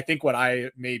good. I think what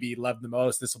I maybe loved the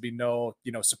most, this will be no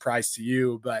surprise to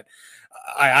you, but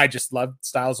I just love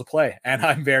styles of play, and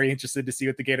I'm very interested to see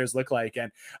what the Gators look like.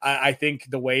 And I think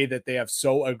the way that they have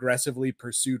so aggressively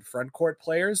pursued front court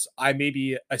players, I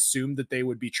maybe assumed that they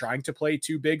would be trying to play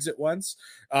two bigs at once,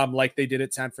 like they did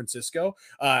at San Francisco.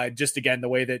 Just again, the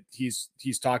way that he's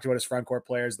talked about his front court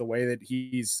players, the way that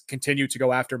he's continued to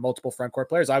go after multiple front court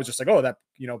players, I was just like, oh, that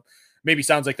maybe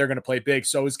sounds like they're going to play big.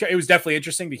 So it was definitely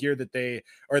interesting to hear that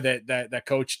that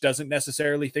coach doesn't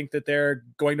necessarily think that they're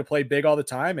going to play big all the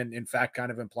time, and in fact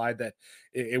kind of implied that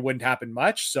it wouldn't happen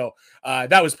much. So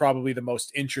that was probably the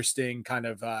most interesting kind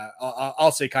of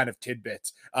I'll say kind of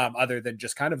tidbit, other than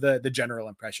just kind of the general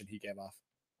impression he gave off.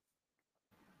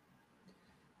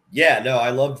 Yeah, no,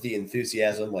 I loved the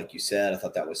enthusiasm. Like you said, I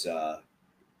thought that was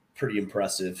pretty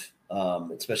impressive,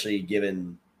 especially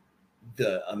given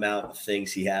the amount of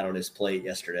things he had on his plate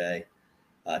yesterday.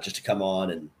 Just to come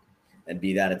on and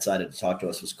be that excited to talk to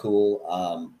us was cool.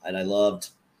 And I loved,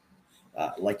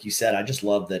 like you said, I just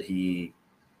loved that he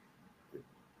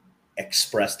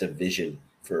expressed a vision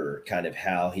for kind of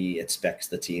how he expects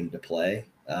the team to play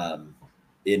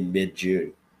in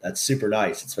mid-June. That's super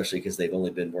nice, especially because they've only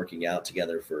been working out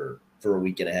together for a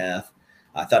week and a half.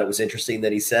 I thought it was interesting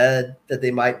that he said that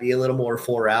they might be a little more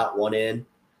 4 out, 1 in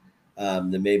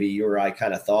than maybe you or I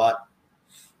kind of thought.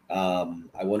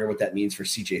 I wonder what that means for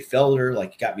CJ Felder.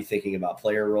 Like, it got me thinking about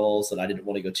player roles, and I didn't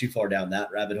want to go too far down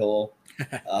that rabbit hole.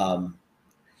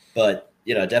 But,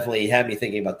 definitely had me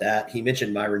thinking about that. He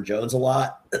mentioned Myron Jones a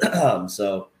lot.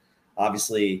 So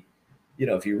obviously,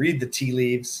 if you read the tea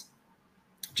leaves,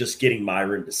 just getting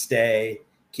Myron to stay,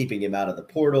 keeping him out of the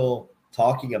portal,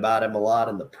 talking about him a lot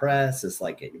in the press as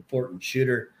like an important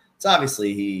shooter. It's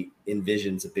obviously he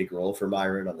envisions a big role for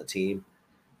Myron on the team.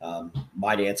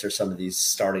 Might answer some of these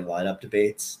starting lineup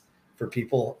debates for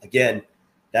people. Again,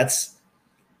 that's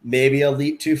maybe a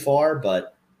leap too far,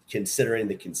 but considering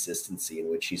the consistency in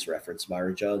which he's referenced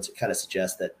Myron Jones, it kind of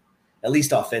suggests that at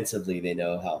least offensively they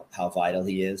know how vital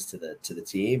he is to the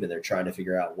team, and they're trying to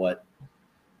figure out what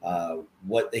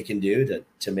they can do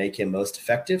to make him most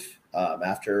effective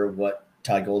after what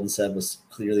Todd Golden said was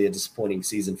clearly a disappointing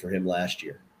season for him last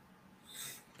year.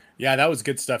 Yeah, that was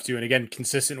good stuff too. And again,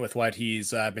 consistent with what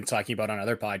he's been talking about on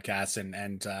other podcasts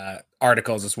and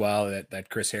articles as well that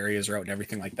Chris Harry has wrote and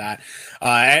everything like that.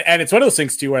 And it's one of those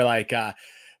things too, where like,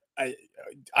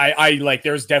 I like,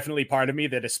 there's definitely part of me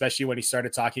that, especially when he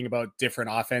started talking about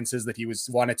different offenses that he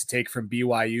wanted to take from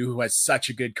BYU, who has such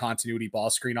a good continuity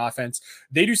ball screen offense.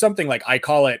 They do something like, I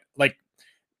call it like,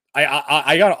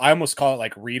 I almost call it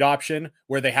like read option,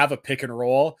 where they have a pick and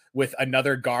roll with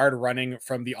another guard running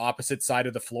from the opposite side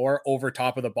of the floor over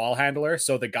top of the ball handler.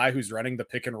 So the guy who's running the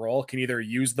pick and roll can either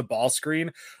use the ball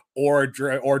screen or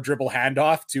dribble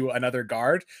handoff to another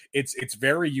guard. It's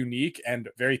very unique and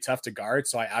very tough to guard.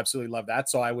 So I absolutely love that.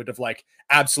 So I would have like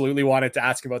absolutely wanted to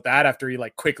ask about that after he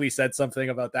like quickly said something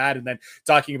about that. And then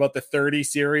talking about the 30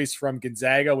 series from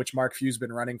Gonzaga, which Mark Few's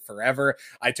been running forever.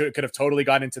 Could have totally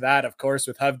gone into that, of course,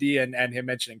 with Hovde and him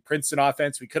mentioning Princeton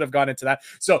offense. We could have gone into that.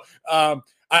 So,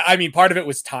 I mean, part of it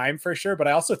was time for sure, but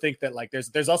I also think that like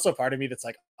there's also a part of me that's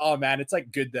like, oh man, it's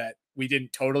like good that we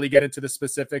didn't totally get into the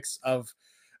specifics of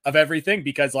of everything,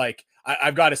 because like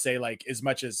I've got to say, like, as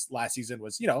much as last season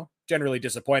was, generally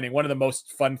disappointing, one of the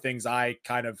most fun things I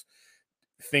kind of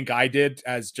think I did,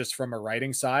 as just from a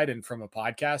writing side and from a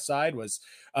podcast side, was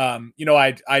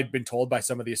I'd been told by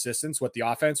some of the assistants what the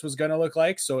offense was going to look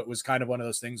like, so it was kind of one of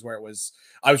those things where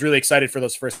I was really excited for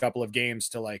those first couple of games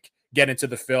to like get into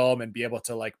the film and be able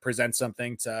to like present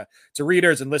something to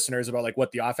readers and listeners about like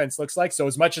what the offense looks like. So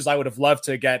as much as I would have loved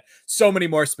to get so many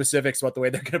more specifics about the way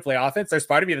they're going to play offense, there's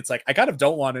part of me that's like, I kind of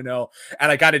don't want to know. And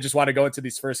I kind of just want to go into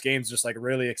these first games just like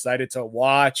really excited to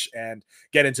watch and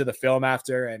get into the film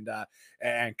after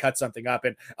and cut something up.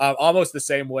 And almost the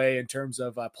same way in terms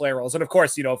of player roles. And of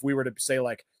course, if we were to say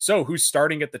like, so who's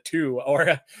starting at the 2,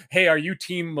 or hey, are you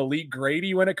team Malik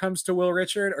Grady when it comes to Will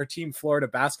Richard, or team Florida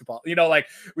basketball? Like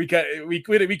we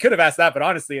could have asked that, but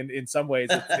honestly, in some ways,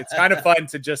 it's kind of fun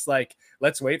to just like,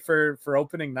 let's wait for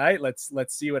opening night. Let's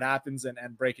see what happens and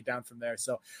break it down from there.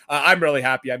 So I'm really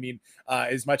happy. I mean,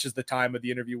 as much as the time of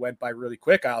the interview went by really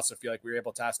quick, I also feel like we were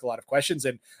able to ask a lot of questions.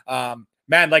 And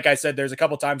man, like I said, there's a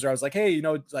couple times where I was like, hey,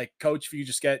 like, coach, if you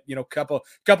just get,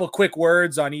 couple quick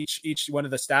words on each one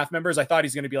of the staff members. I thought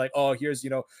he's going to be like, oh, here's,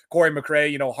 Corey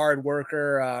McRae, hard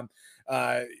worker,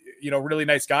 really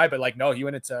nice guy, but like, no, he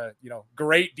went into,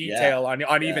 great detail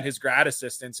on even his grad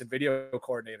assistants and video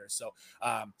coordinators.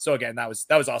 So again, that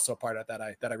was also a part of that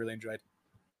I really enjoyed.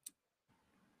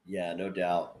 Yeah, no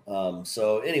doubt.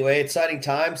 So anyway, exciting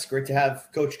times. Great to have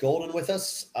Coach Golden with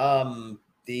us.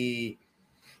 The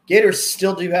Gators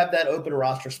still do have that open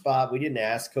roster spot. We didn't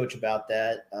ask Coach about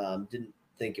that. Didn't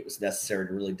think it was necessary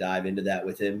to really dive into that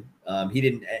with him. He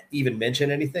didn't even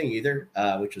mention anything either,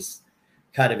 which was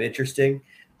kind of interesting.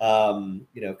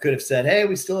 Could have said, hey,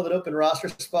 we still have an open roster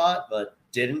spot, but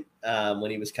didn't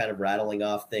when he was kind of rattling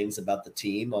off things about the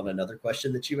team on another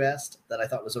question that you asked that I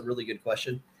thought was a really good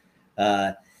question.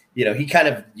 He kind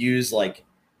of used like,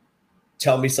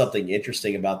 tell me something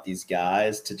interesting about these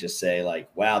guys to just say like,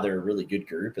 wow, they're a really good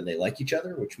group and they like each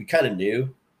other, which we kind of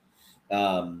knew.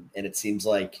 And it seems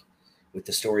like with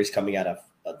the stories coming out of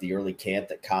the early camp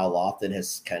that Kyle Lofton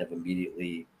has kind of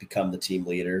immediately become the team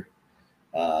leader.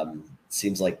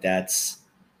 Seems like that's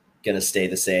going to stay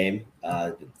the same,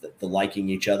 the liking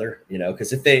each other,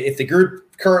 because if the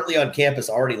group currently on campus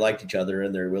already liked each other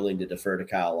and they're willing to defer to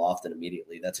Kyle Lofton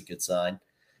immediately, that's a good sign,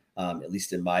 at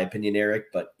least in my opinion,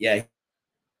 Eric. But yeah,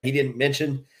 he didn't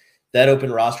mention that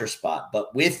open roster spot,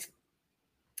 but with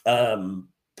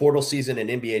portal season and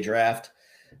NBA draft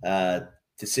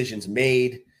decisions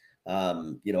made,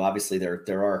 obviously there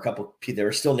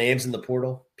are still names in the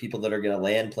portal, people that are going to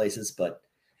land places, but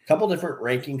a couple different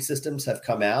ranking systems have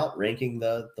come out ranking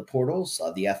the portals.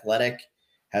 The Athletic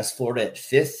has Florida at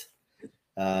 5th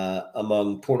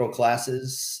among portal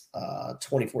classes.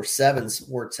 24/7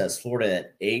 Sports has Florida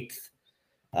at 8th.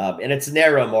 And it's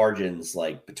narrow margins,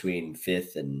 like between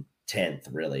 5th and 10th,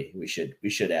 really. We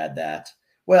should add that.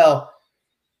 Well,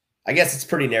 I guess it's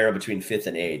pretty narrow between 5th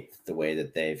and 8th, the way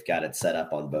that they've got it set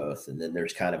up on both. And then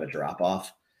there's kind of a drop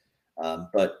off.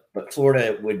 But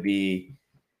Florida would be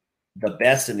the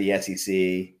best in the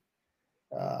SEC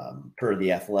per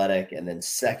the Athletic, and then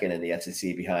second in the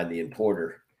SEC behind the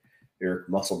importer, Eric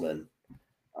Musselman,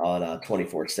 on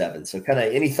 24/7. So kind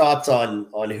of any thoughts on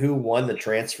who won the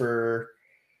transfer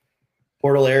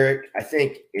portal, Eric? I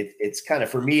think it's kind of,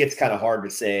 for me, it's kind of hard to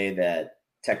say that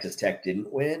Texas Tech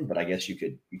didn't win, but I guess you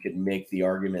could make the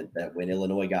argument that when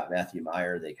Illinois got Matthew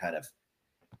Meyer, they kind of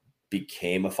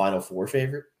became a Final Four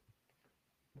favorite.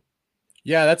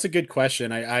 Yeah, that's a good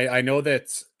question. I know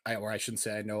that, or I shouldn't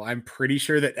say I know, I'm pretty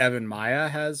sure that Evan Maya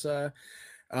has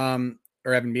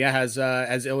Evan Mia has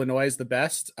as Illinois is the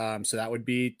best. So that would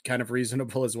be kind of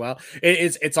reasonable as well.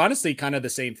 It's honestly kind of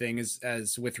the same thing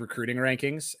as with recruiting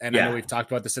rankings. And I know we've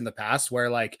talked about this in the past,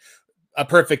 where like a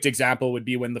perfect example would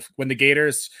be when the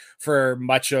Gators for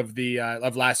much of the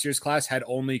of last year's class had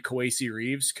only Kowacie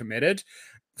Reeves committed.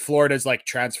 Florida's like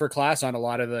transfer class on a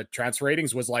lot of the transfer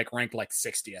ratings was like ranked like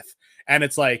 60th. And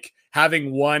it's like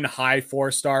having one high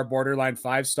 4-star borderline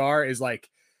 5-star is like,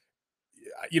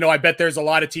 I bet there's a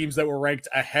lot of teams that were ranked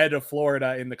ahead of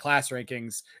Florida in the class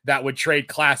rankings that would trade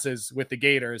classes with the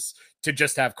Gators to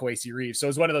just have Kowacie Reeves. So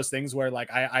it's one of those things where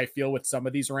like, I feel with some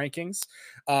of these rankings,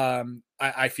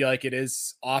 I feel like it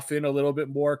is often a little bit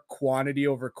more quantity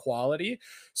over quality.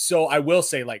 So I will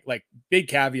say like big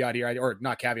caveat here, or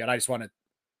not caveat, I just want to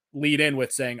lead in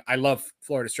with saying I love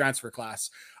Florida's transfer class.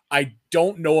 I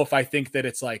don't know if I think that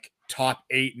it's like top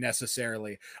 8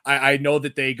 necessarily. I know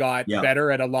that they got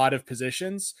better at a lot of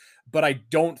positions, but I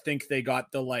don't think they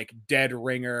got the like dead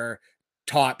ringer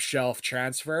top shelf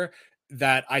transfer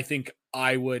that I think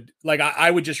I would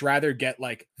just rather get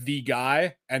like the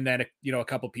guy and then, a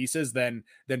couple pieces than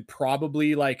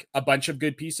probably like a bunch of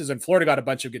good pieces. And Florida got a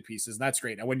bunch of good pieces, and that's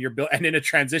great. And when you're and in a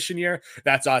transition year,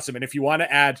 that's awesome. And if you want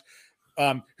to add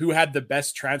who had the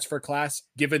best transfer class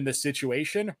given the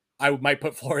situation, I might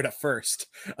put Florida first.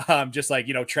 Just like,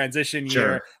 transition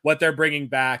year, what they're bringing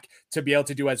back to be able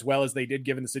to do as well as they did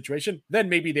given the situation, then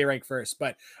maybe they rank first.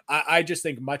 But I just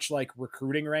think much like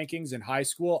recruiting rankings in high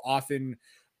school,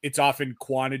 it's often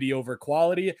quantity over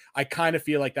quality. I kind of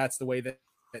feel like that's the way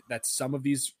that some of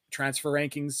these transfer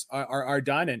rankings are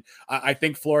done. And I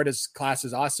think Florida's class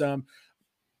is awesome.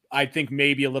 I think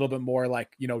maybe a little bit more like,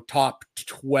 top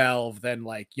 12 than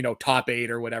like, top 8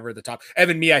 or whatever the top.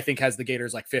 Evan Mee, I think, has the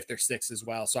Gators like 5th or 6th as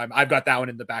well. So I've got that one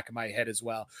in the back of my head as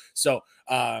well. So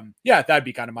yeah, that'd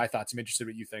be kind of my thoughts. I'm interested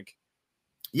what you think.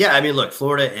 Yeah, I mean, look,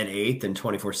 Florida at 8th and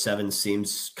 24/7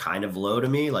 seems kind of low to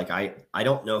me. Like I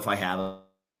don't know if I have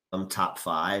top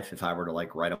 5 if I were to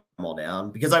like write them all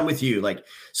down, because I'm with you. Like,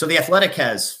 so the Athletic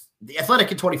and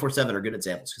 24/7 are good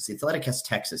examples, because the Athletic has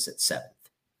Texas at 7th.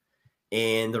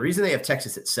 And the reason they have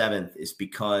Texas at 7th is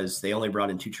because they only brought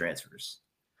in 2 transfers.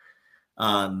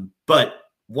 But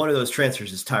one of those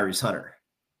transfers is Tyrese Hunter,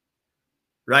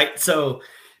 right? So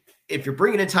if you're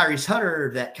bringing in Tyrese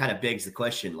Hunter, that kind of begs the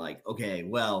question, like, okay,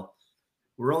 well,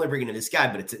 we're only bringing in this guy,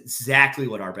 but it's exactly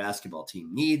what our basketball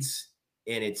team needs.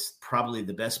 And it's probably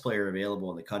the best player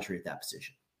available in the country at that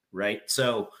position, right?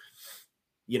 So,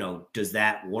 does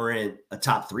that warrant a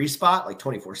top 3 spot like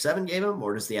 24/7 gave him?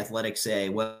 Or does the Athletic say,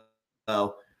 well,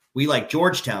 we like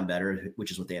Georgetown better,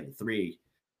 which is what they have the 3,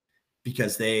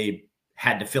 because they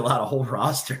had to fill out a whole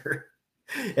roster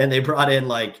and they brought in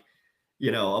like,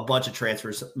 a bunch of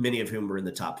transfers, many of whom were in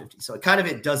the top 50. So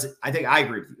it does. I think I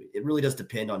agree with you. It really does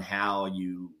depend on how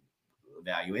you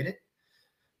evaluate it.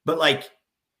 But like,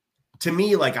 to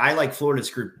me, like, I like Florida's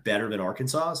group better than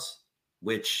Arkansas's,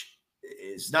 which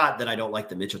is not that I don't like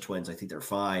the Mitchell twins. I think they're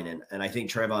fine. And I think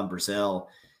Trevon Brazell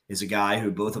is a guy who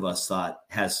both of us thought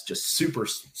has just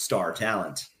superstar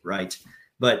talent, right?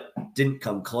 But didn't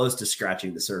come close to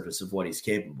scratching the surface of what he's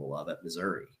capable of at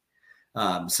Missouri.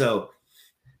 So,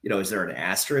 is there an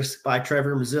asterisk by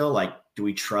Trevor Brazell? Like, do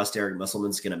we trust Eric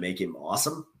Musselman's going to make him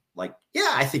awesome? Like,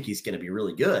 yeah, I think he's going to be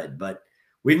really good, but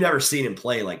we've never seen him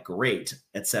play like great,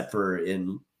 except for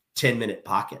in 10-minute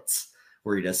pockets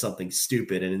where he does something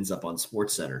stupid and ends up on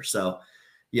SportsCenter. So,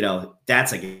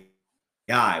 that's a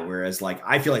guy. Whereas, like,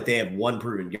 I feel like they have one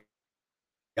proven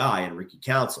guy in Ricky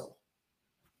Council,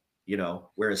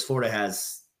 whereas Florida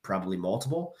has probably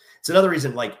multiple. It's another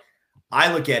reason, like,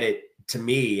 I look at it, to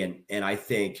me, and I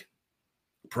think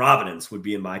Providence would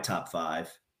be in my top 5,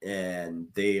 and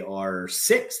they are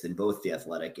 6th in both the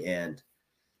Athletic and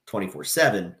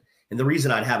 24/7. And the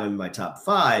reason I'd have them in my top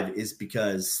 5 is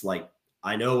because, like,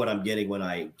 I know what I'm getting when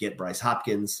I get Bryce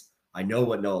Hopkins. I know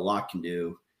what Noah Locke can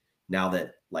do now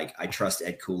that, like, I trust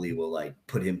Ed Cooley will, like,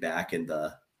 put him back in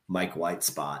the Mike White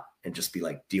spot and just be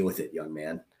like, deal with it, young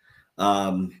man.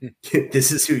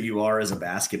 This is who you are as a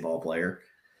basketball player.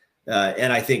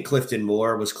 And I think Clifton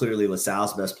Moore was clearly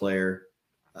LaSalle's best player.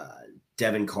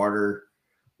 Devin Carter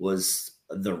was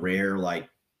the rare, like,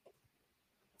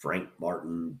 Frank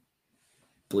Martin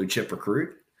blue chip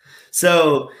recruit.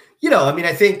 So,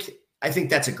 I think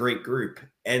that's a great group.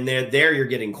 And there you're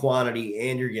getting quantity,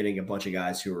 and you're getting a bunch of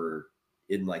guys who are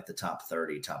in like the top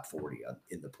 30, top 40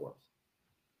 in the portal.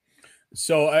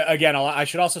 So again, I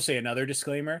should also say another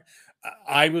disclaimer.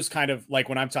 I was kind of like,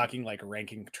 when I'm talking like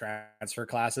ranking transfer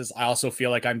classes, I also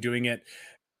feel like I'm doing it.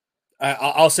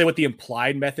 I'll say what the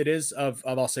implied method is of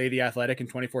I'll say the Athletic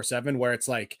and 24/7, where it's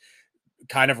like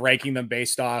kind of ranking them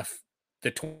based off the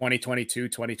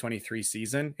 2022-2023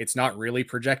 season. It's not really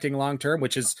projecting long-term,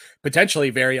 which is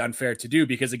potentially very unfair to do,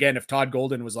 because again, if Todd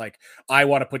Golden was like, I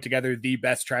want to put together the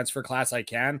best transfer class I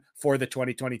can for the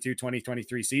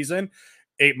 2022-2023 season,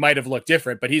 it might have looked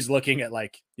different, but he's looking at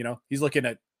like, he's looking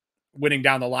at winning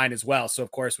down the line as well. So of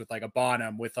course, with like a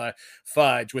Bonham, with a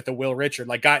Fudge, with a Will Richard,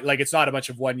 like it's not a bunch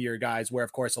of 1-year guys, where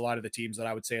of course a lot of the teams that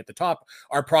I would say at the top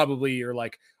are probably your,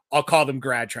 like, I'll call them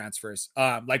grad transfers,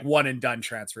 like one and done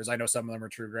transfers. I know some of them are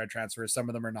true grad transfers, some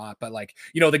of them are not, but like,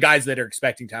 the guys that are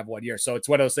expecting to have 1 year. So it's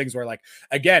one of those things where, like,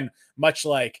 again, much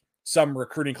like some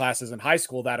recruiting classes in high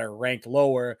school that are ranked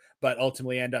lower, but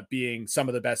ultimately end up being some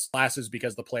of the best classes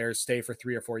because the players stay for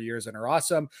 3 or 4 years and are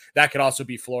awesome. That could also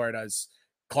be Florida's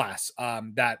class.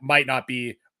 That might not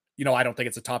be, I don't think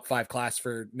it's a top 5 class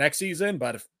for next season,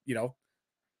 but if,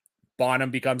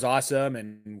 Bonham becomes awesome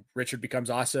and Richard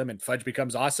becomes awesome and Fudge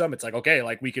becomes awesome, it's like, okay,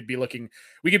 like we could be looking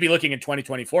in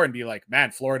 2024 and be like, man,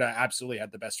 Florida absolutely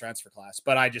had the best transfer class,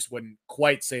 but I just wouldn't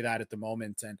quite say that at the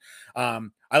moment. And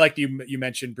I like you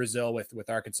mentioned Brazil with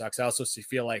Arkansas. I also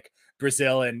feel like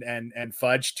Brazil and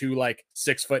Fudge, two like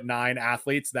 6'9"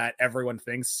 athletes that everyone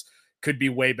thinks could be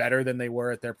way better than they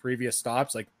were at their previous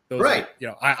stops. Like those, right.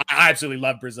 I absolutely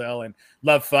love Brazil and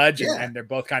love Fudge, and they're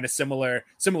both kind of similar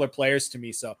players to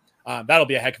me. So that'll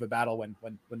be a heck of a battle when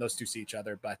those two see each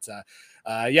other. But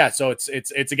so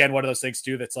it's again one of those things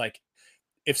too that's like,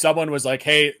 if someone was like,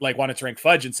 hey, like wanted to rank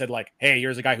Fudge and said like, hey,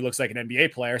 here's a guy who looks like an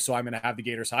NBA player, so I'm going to have the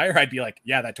Gators higher, I'd be like,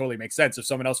 yeah, that totally makes sense. If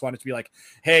someone else wanted to be like,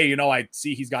 hey, I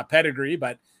see he's got pedigree,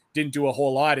 but didn't do a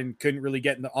whole lot and couldn't really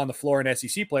get on the floor in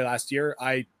SEC play last year,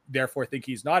 I therefore think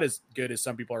he's not as good as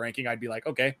some people are ranking, I'd be like,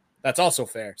 okay, that's also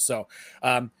fair. So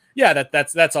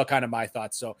that's all kind of my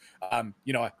thoughts. So I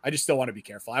just still want to be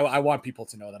careful. I want people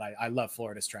to know that I love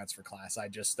Florida's transfer class.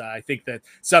 I think that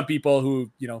some people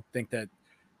who think that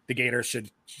the Gators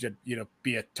should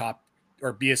be a top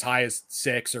or be as high as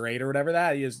 6 or 8 or whatever,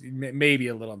 that is maybe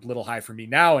a little high for me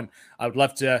now, and I would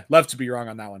love to be wrong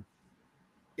on that one.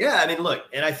 Yeah, I mean, look,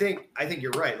 and I think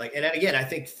you're right. Like, and again, I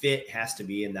think fit has to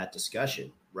be in that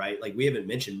discussion, right? Like, we haven't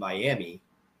mentioned Miami,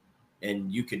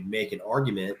 and you could make an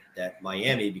argument that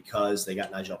Miami, because they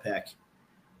got Nigel Peck,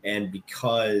 and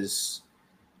because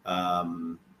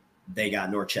they got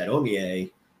Norchad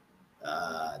Omier,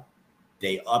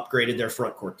 they upgraded their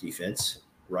front court defense,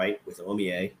 right, with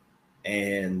Omier,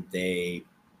 and they,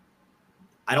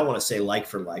 I don't want to say like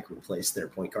for like replace their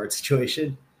point guard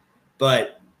situation,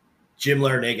 but Jim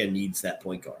Larinaga needs that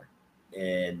point guard.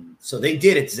 And so they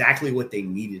did exactly what they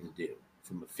needed to do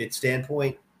from a fit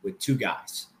standpoint with 2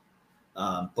 guys,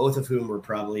 both of whom were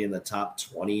probably in the top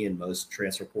 20 in most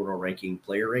transfer portal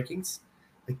player rankings.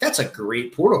 Like, that's a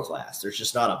great portal class. There's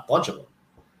just not a bunch of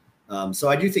them. So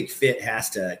I do think fit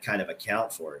has to kind of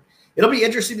account for it. It'll be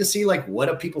interesting to see, like, what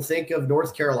do people think of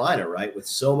North Carolina, right? With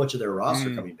so much of their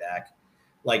roster coming back.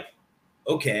 Like,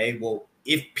 okay, well,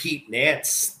 if Pete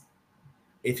Nance,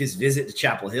 if his visit to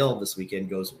Chapel Hill this weekend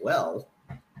goes well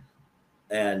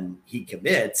and he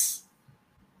commits,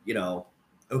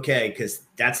 okay, because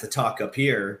that's the talk up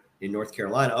here in North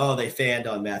Carolina. Oh, they fanned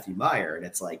on Matthew Mayer. And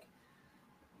it's like,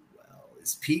 well,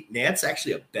 is Pete Nance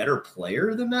actually a better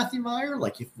player than Matthew Mayer?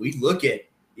 Like, if we look at,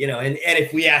 and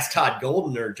if we ask Todd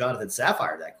Golden or Jonathan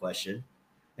Sapphire that question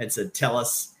and said, tell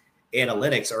us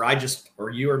analytics, or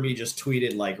you or me just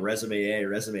tweeted like resume A,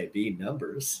 resume B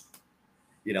numbers,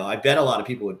 I bet a lot of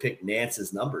people would pick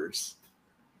Nance's numbers.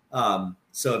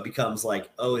 So it becomes like,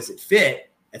 oh, is it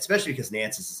fit? Especially because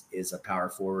Nance is a power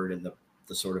forward in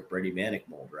the sort of Brady Manick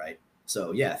mold, right?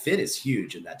 So, yeah, fit is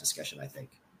huge in that discussion, I think.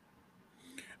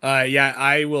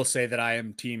 I will say that I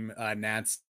am team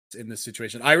Nance in this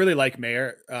situation. I really like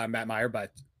Matt Mayer,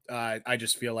 but I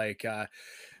just feel like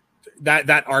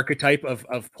that archetype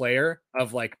of player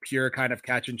of like pure kind of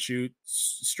catch and shoot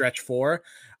stretch 4.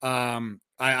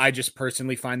 I just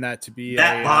personally find that to be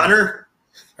Matt Bonner.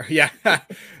 Yeah.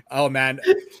 Oh man.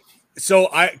 So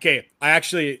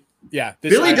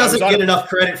Billy doesn't get enough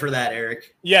credit for that,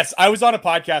 Eric. Yes, I was on a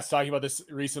podcast talking about this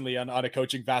recently on a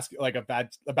coaching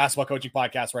a basketball coaching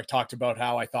podcast where I talked about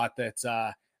how I thought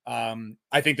that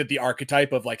I think that the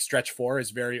archetype of like stretch 4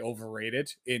 is very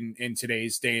overrated in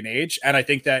today's day and age, and I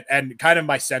think that, and kind of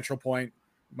my central point,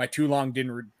 my too long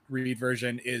didn't read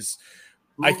version is,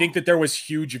 I think that there was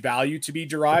huge value to be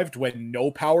derived when no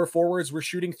power forwards were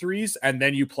shooting threes, and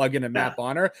then you plug in a Matt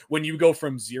Bonner. When you go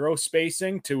from 0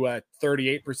 spacing to a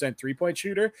 38% 3-point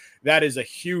shooter, that is a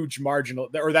huge marginal,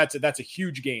 or that's a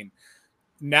huge gain.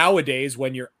 Nowadays,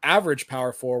 when your average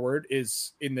power forward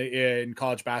is in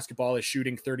college basketball is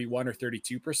shooting 31 or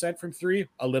 32% from 3,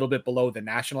 a little bit below the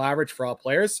national average for all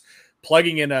players,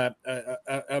 plugging in a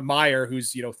Meyer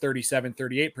who's 37,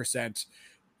 38%.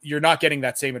 You're not getting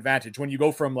that same advantage. When you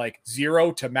go from like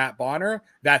 0 to Matt Bonner,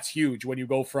 that's huge. When you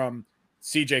go from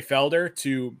CJ Felder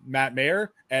to Matt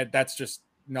Mayer, and that's just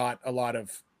not a lot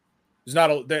of,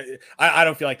 I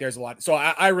don't feel like there's a lot. So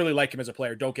I really like him as a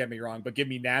player. Don't get me wrong, but give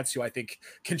me Nance, who I think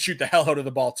can shoot the hell out of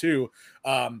the ball too.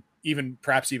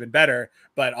 Perhaps even better,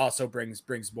 but also brings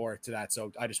more to that.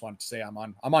 So I just wanted to say I'm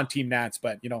on team Nance,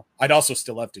 but I'd also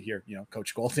still love to hear,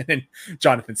 Coach Golden and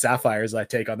Jonathan Sapphire's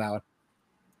take on that one.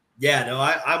 Yeah, no,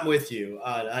 I'm with you.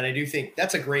 And I do think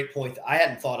that's a great point. I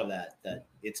hadn't thought of that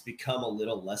it's become a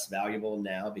little less valuable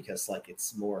now because like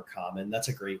it's more common. That's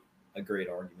a great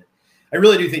argument. I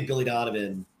really do think Billy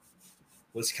Donovan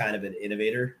was kind of an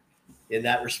innovator in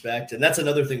that respect. And that's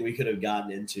another thing we could have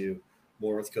gotten into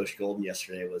more with Coach Golden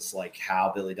yesterday was like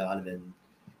how Billy Donovan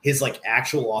his like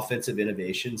actual offensive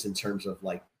innovations in terms of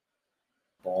like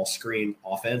ball screen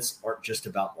offense aren't just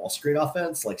about ball screen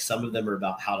offense. Like some of them are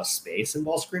about how to space in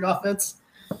ball screen offense.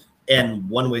 And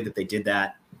one way that they did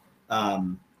that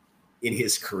in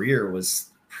his career was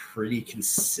pretty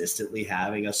consistently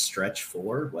having a stretch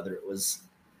four, whether it was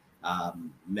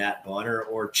Matt Bonner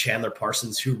or Chandler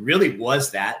Parsons, who really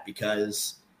was that,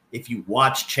 because if you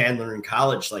watch Chandler in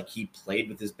college, like he played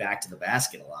with his back to the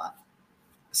basket a lot.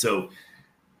 So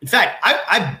in fact,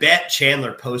 I bet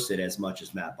Chandler posted as much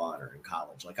as Matt Bonner in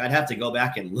college. Like I'd have to go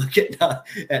back and look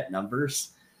at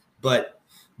numbers, but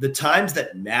the times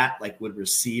that Matt like would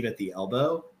receive at the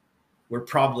elbow were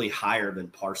probably higher than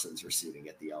Parsons receiving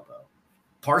at the elbow.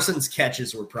 Parsons'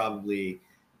 catches were probably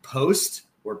post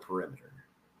or perimeter.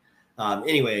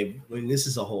 Anyway, I mean, this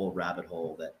is a whole rabbit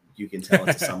hole that you can tell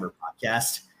it's a summer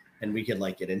podcast and we could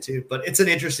like get into, but it's an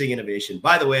interesting innovation.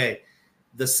 By the way,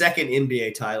 the second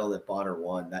NBA title that Bonner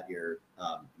won that year,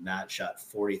 Matt shot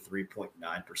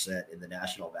 43.9% in the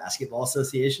National Basketball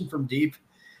Association from deep.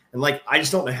 And like, I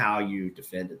just don't know how you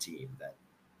defend a team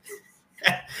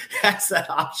that has that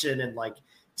option and like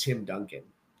Tim Duncan.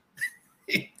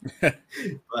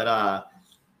 But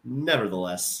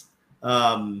nevertheless,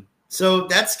 so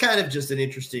that's kind of just an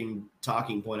interesting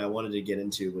talking point I wanted to get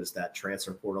into, was that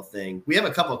transfer portal thing. We have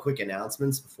a couple of quick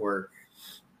announcements before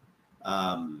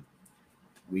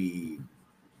we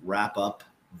wrap up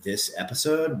this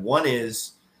episode. One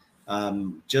is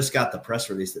just got the press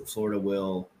release that Florida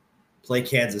will play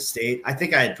Kansas State. I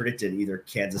think I had predicted either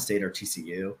Kansas State or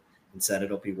TCU and said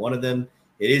it'll be one of them.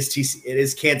 It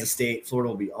is Kansas State. Florida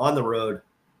will be on the road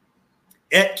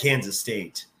at Kansas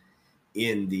State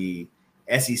in the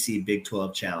SEC Big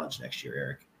 12 Challenge next year,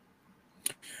 Eric.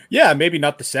 Yeah, maybe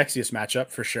not the sexiest matchup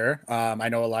for sure. I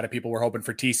know a lot of people were hoping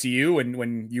for TCU, and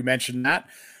when you mentioned that,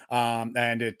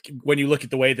 when you look at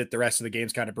the way that the rest of the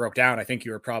games kind of broke down, I think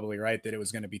you were probably right that it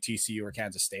was going to be TCU or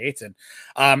Kansas State. And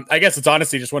I guess it's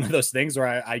honestly just one of those things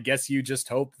where I guess you just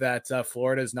hope that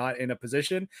Florida is not in a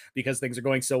position, because things are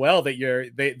going so well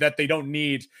that they don't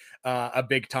need a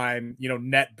big time,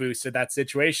 net boost in that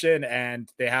situation. And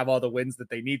they have all the wins that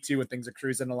they need to, and things are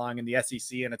cruising along in the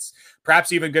SEC. And it's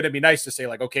perhaps even going to be nice to say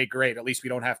like, okay, great. At least we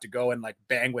don't have to go and like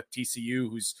bang with TCU,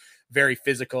 who's very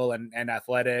physical and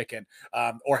athletic, and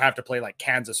or have to play like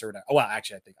Kansas or well,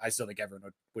 actually, I still think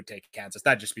everyone would take Kansas.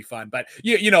 That'd just be fun. But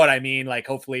you know what I mean? Like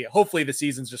hopefully the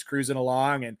season's just cruising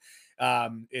along, and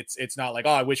it's not like, oh,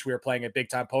 I wish we were playing a big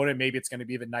time opponent. Maybe it's going to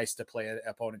be even nice to play an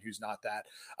opponent who's not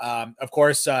that. Of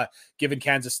course, given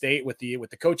Kansas State with the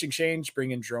coaching change,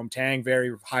 bringing Jerome Tang,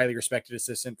 very highly respected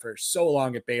assistant for so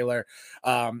long at Baylor.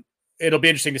 It'll be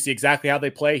interesting to see exactly how they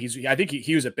play. I think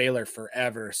he was at Baylor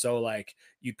forever. So like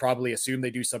you'd probably assume they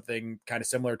do something kind of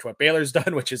similar to what Baylor's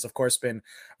done, which has of course been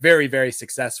very, very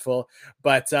successful.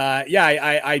 But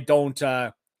I don't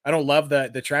love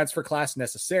the transfer class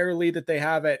necessarily that they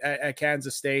have at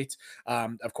Kansas State.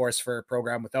 Of course, for a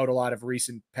program without a lot of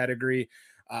recent pedigree,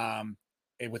 in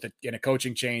a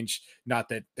coaching change, not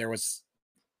that there was,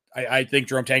 I think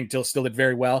Jerome Tang still did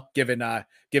very well given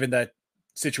the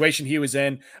situation he was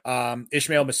in.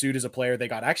 Ishmael Massoud is a player they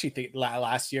got actually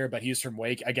last year, but he's from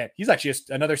Wake. Again, he's actually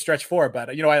another stretch four, but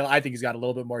I think he's got a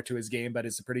little bit more to his game, but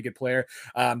is a pretty good player.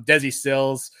 Desi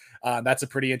Sills, that's a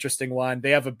pretty interesting one.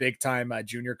 They have a big time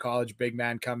junior college big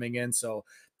man coming in, so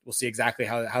we'll see exactly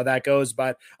how that goes.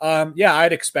 But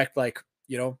I'd expect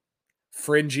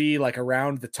fringy, like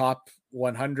around the top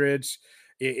 100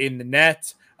 in the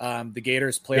net. The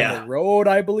Gators play on the road,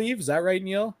 I believe. Is that right,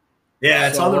 Neil? Yeah,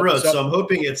 it's on the road, so I'm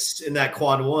hoping it's in that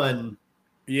quad one.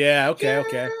 Yeah,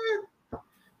 okay.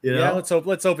 Yeah, let's hope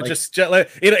like,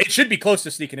 it should be close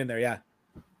to sneaking in there, yeah.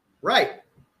 Right.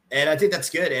 And I think that's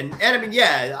good. And I mean,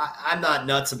 yeah, I'm not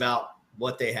nuts about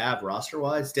what they have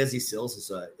roster-wise. Desi Sills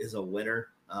is a winner.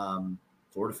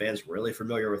 Florida fans really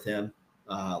familiar with him.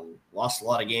 Lost a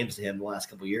lot of games to him the last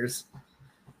couple of years.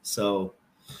 So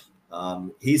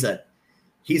he's a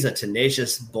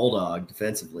tenacious bulldog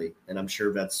defensively, and I'm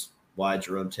sure that's why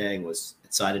Jerome Tang was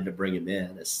excited to bring him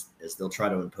in, as they'll try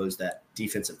to impose that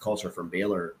defensive culture from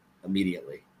Baylor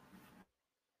immediately.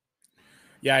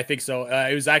 Yeah, I think so.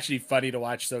 It was actually funny to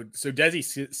watch. So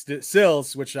Desi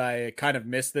Sills, which I kind of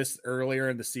missed this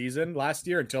earlier in the season last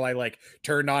year until I like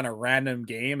turned on a random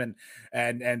game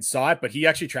and saw it. But he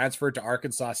actually transferred to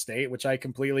Arkansas State, which I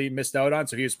completely missed out on.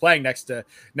 So he was playing next to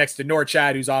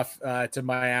Norchad, who's off to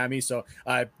Miami. So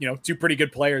two pretty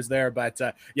good players there. But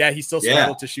he's still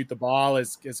able to shoot the ball,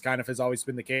 as kind of has always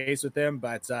been the case with him.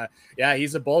 But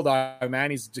he's a bulldog,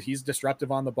 man. He's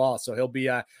disruptive on the ball. So he'll be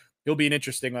an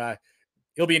interesting.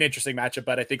 It'll be an interesting matchup,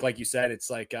 but I think, like you said, it's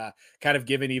like kind of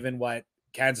given even what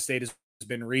Kansas State has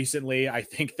been recently. I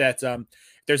think that if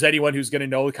there's anyone who's going to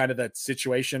know kind of the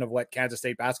situation of what Kansas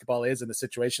State basketball is and the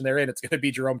situation they're in, it's going to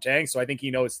be Jerome Tang. So I think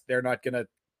he knows they're not going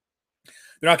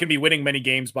to be winning many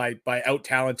games by out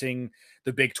talenting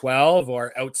the Big 12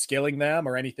 or out skilling them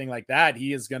or anything like that.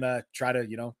 He is going to try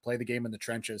to, play the game in the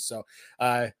trenches. So,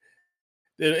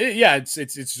 it's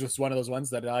just one of those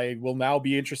ones that I will now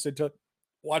be interested to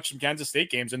watch some Kansas State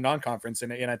games in non-conference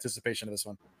in anticipation of this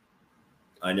one.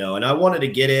 I know. And I wanted to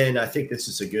get in. I think this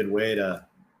is a good way to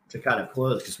kind of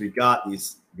close because we've got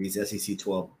these SEC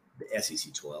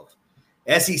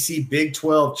Big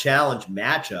 12 Challenge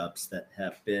matchups that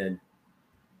have been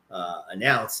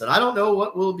announced. And I don't know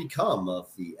what will become of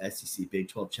the SEC Big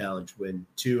 12 Challenge when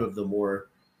two of the more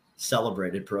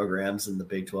celebrated programs in the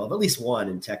Big 12, at least one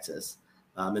in Texas,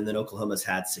 and then Oklahoma's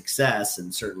had success.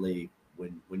 And certainly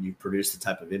when you produce the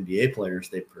type of NBA players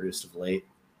they've produced of late,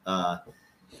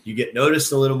 you get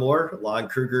noticed a little more. Lon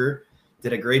Kruger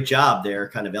did a great job there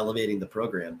kind of elevating the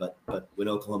program, but when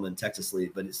Oklahoma and Texas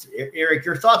lead. But Eric,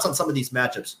 your thoughts on some of these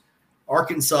matchups?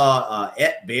 Arkansas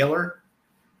at Baylor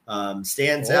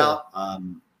stands out.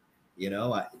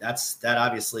 That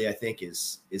obviously I think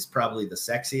is probably the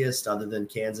sexiest other than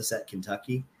Kansas at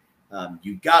Kentucky.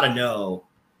 You got to know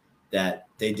that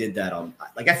they did that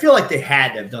I feel like they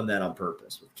had to have done that on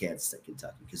purpose with Kansas at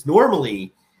Kentucky, because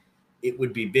normally it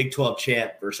would be Big 12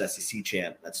 champ versus SEC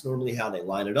champ. That's normally how they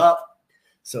line it up.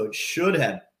 So it should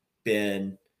have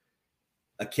been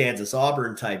a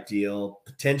Kansas-Auburn type deal,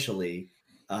 potentially,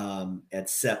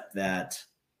 except that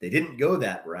they didn't go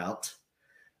that route.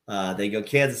 They go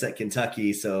Kansas at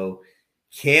Kentucky, so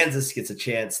Kansas gets a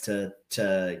chance to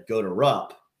go to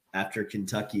Rupp after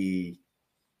Kentucky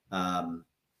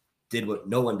did what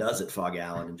no one does at Fog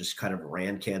Allen and just kind of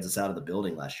ran Kansas out of the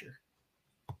building last year.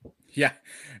 Yeah,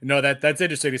 no, that's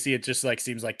interesting to see. It just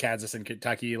seems like Kansas and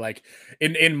Kentucky,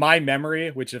 in my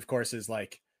memory, which of course is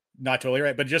not totally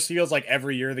right, but it just feels like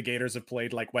every year the Gators have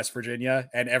played West Virginia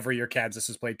and every year Kansas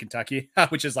has played Kentucky,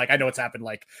 which is I know it's happened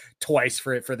twice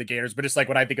for the Gators, but it's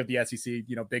when I think of the SEC,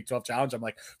 Big 12 Challenge, I'm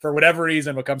for whatever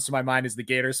reason, what comes to my mind is the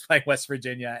Gators playing West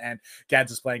Virginia and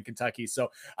Kansas playing Kentucky. So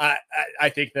I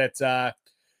think that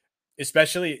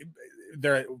especially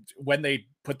when they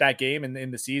put that game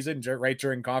in the season right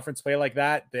during conference play like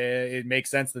that, it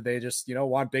makes sense that they just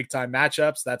want big time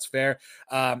matchups. That's fair.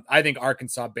 I think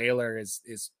Arkansas Baylor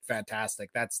is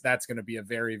fantastic. That's going to be a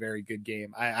very, very good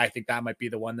game. I think that might be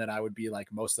the one that I would be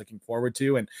most looking forward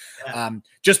to. And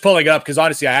just pulling up, because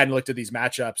honestly I hadn't looked at these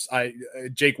matchups.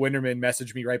 Jake Winderman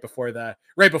messaged me right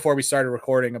before we started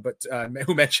recording, but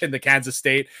who mentioned the Kansas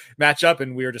State matchup,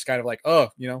 and we were just kind of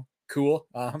cool.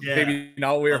 Maybe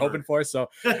not what we were hoping for. So,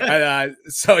 yeah,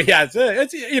 it's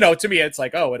to me, it's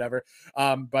whatever.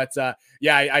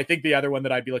 I think the other one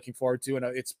that I'd be looking forward to, and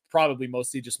it's probably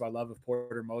mostly just my love of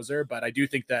Porter Moser, but I do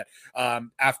think that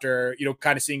after,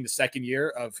 kind of seeing the second year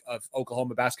of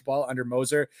Oklahoma basketball under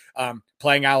Moser,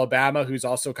 playing Alabama, who's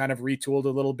also kind of retooled a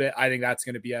little bit, I think that's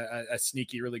going to be a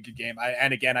sneaky, really good game.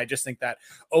 I just think that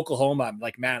Oklahoma,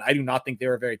 I do not think they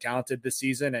were very talented this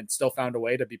season and still found a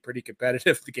way to be pretty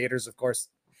competitive. The Gators, of course,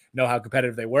 know how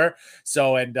competitive they were.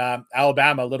 So, and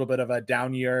Alabama, a little bit of a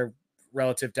down year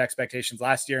relative to expectations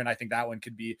last year. And I think that one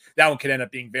could end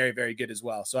up being very, very good as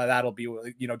well. So that'll be,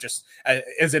 just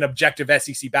as an objective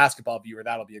SEC basketball viewer,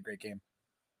 that'll be a great game.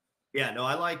 Yeah, no,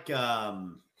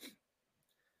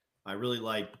 I really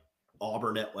like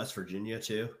Auburn at West Virginia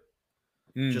too.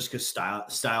 Just because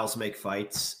styles make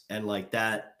fights, and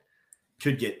that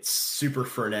could get super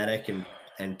frenetic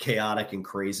and chaotic and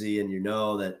crazy. And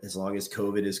that as long as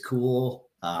COVID is cool,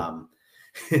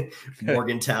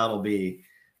 Morgantown will be,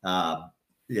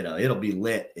 it'll be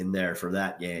lit in there for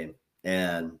that game.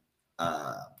 And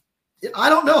I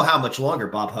don't know how much longer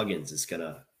Bob Huggins is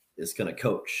gonna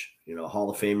coach. Hall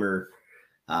of Famer.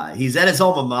 He's at his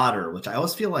alma mater, which I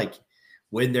always feel like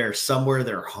when they're somewhere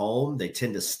they're home, they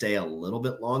tend to stay a little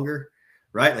bit longer,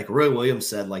 right? Roy Williams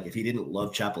said, if he didn't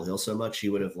love Chapel Hill so much, he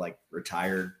would have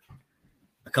retired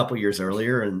a couple years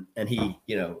earlier, and he,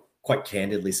 quite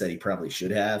candidly said he probably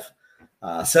should have.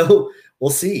 So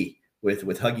we'll see with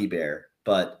Huggy Bear,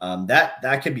 but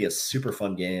that could be a super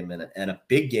fun game and a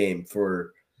big game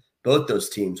for both those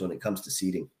teams when it comes to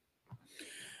seeding.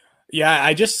 Yeah,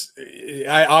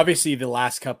 I obviously the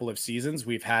last couple of seasons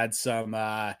we've had some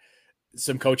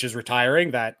coaches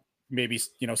retiring that maybe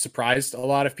surprised a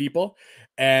lot of people,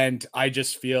 and I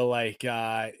just feel like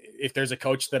if there's a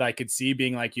coach that I could see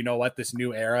being this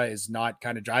new era is not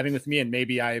kind of driving with me, and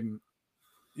maybe I'm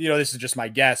this is just my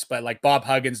guess, but like Bob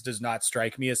Huggins does not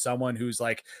strike me as someone who's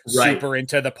like super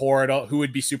into the portal, who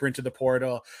would be super into the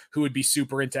portal, who would be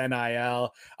super into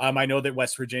NIL. I know that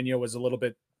West Virginia was a little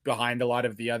bit behind a lot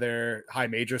of the other high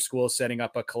major schools setting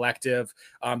up a collective.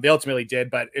 They ultimately did,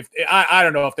 but I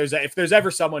don't know if there's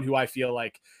ever someone who I feel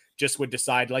like just would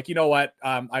decide like, you know what,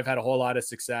 I've had a whole lot of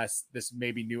success. This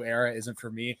maybe new era isn't for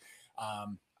me.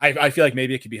 I feel like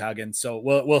maybe it could be Huggins. So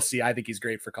we'll see. I think he's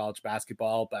great for college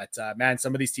basketball, but man,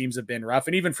 some of these teams have been rough.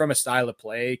 And even from a style of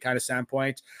play kind of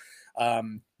standpoint,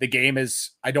 the game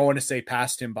is, I don't want to say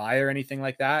passed him by or anything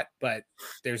like that, but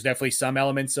there's definitely some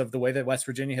elements of the way that West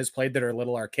Virginia has played that are a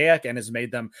little archaic and has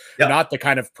made them not the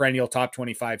kind of perennial top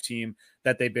 25 team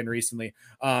that they've been recently.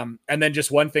 And then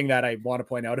just one thing that I want to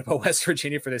point out about West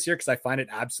Virginia for this year, because I find it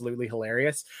absolutely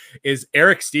hilarious, is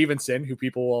Eric Stevenson, who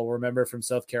people will remember from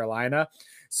South Carolina.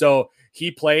 So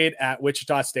he played at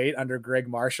Wichita State under Greg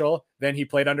Marshall. Then he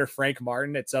played under Frank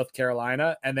Martin at South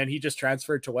Carolina. And then he just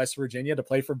transferred to West Virginia to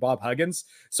play for Bob Huggins.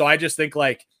 So I just think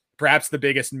like perhaps the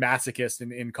biggest masochist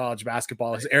in college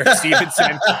basketball is Eric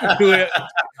Stevenson,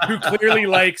 who clearly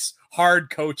likes hard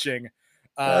coaching.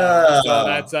 So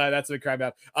that's a big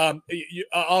crime. We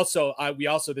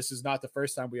also, this is not the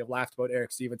first time we have laughed about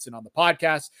Eric Stevenson on the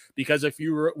podcast, because if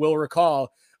you will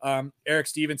recall, Eric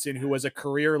Stevenson, who was a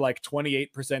career like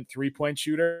 28% 3-point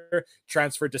shooter,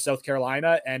 transferred to South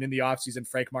Carolina, and in the offseason,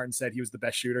 Frank Martin said he was the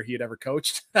best shooter he had ever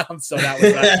coached. So that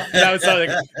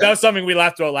was something we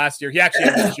laughed about last year. He actually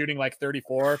ended up shooting like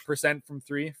 34% from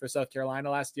three for South Carolina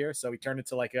last year, so he turned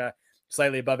into like a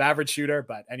slightly above average shooter.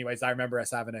 But anyways, I remember us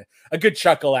having a good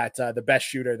chuckle at the best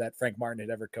shooter that Frank Martin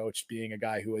had ever coached being a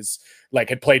guy who was like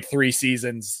had played 3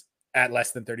 seasons at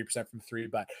less than 30% from three.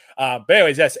 But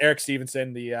anyways, yes, Eric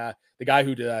Stevenson, the guy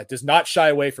who does not shy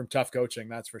away from tough coaching,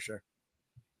 that's for sure.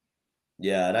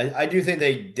 Yeah, and I do think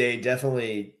they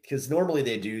definitely, because normally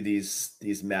they do these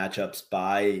matchups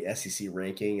by SEC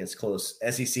ranking as close,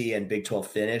 SEC and Big 12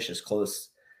 finish as close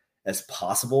as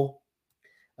possible.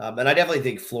 And I definitely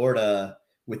think Florida,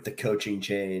 with the coaching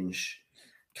change,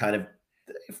 kind of,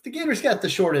 if the Gators got the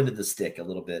short end of the stick a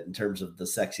little bit in terms of the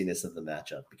sexiness of the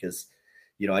matchup, because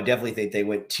I definitely think they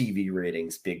went TV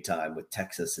ratings big time with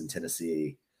Texas and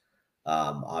Tennessee.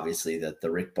 Obviously,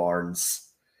 the Rick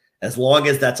Barnes, as long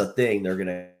as that's a thing, they're going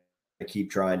to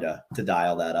keep trying to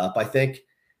dial that up, I think.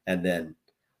 And then,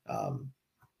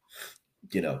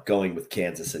 going with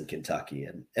Kansas and Kentucky.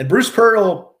 And Bruce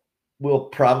Pearl will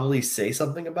probably say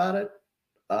something about it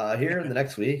here in the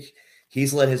next week.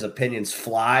 He's let his opinions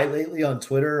fly lately on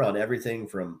Twitter on everything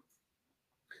from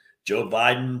Joe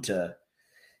Biden to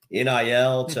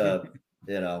NIL to,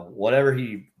 whatever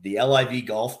the LIV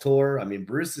golf tour. I mean,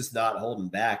 Bruce is not holding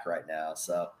back right now.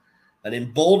 So an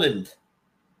emboldened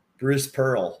Bruce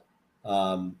Pearl.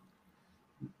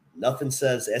 Nothing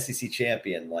says SEC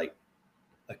champion like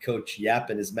a coach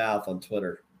yapping his mouth on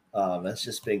Twitter. That's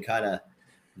just been kind of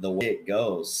the way it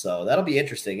goes. So that'll be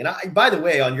interesting. And by the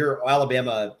way, on your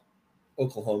Alabama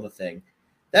Oklahoma thing,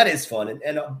 that is fun.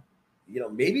 And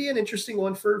maybe an interesting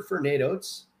one for Nate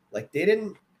Oates. Like they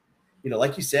didn't,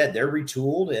 like you said, they're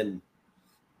retooled, and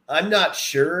I'm not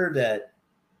sure that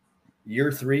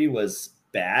year 3 was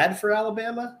bad for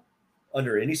Alabama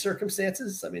under any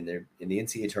circumstances. I mean, they're in the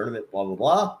NCAA tournament, blah, blah,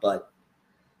 blah. But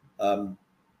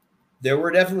there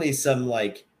were definitely some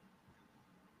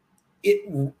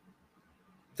the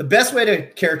best way to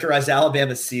characterize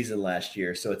Alabama's season last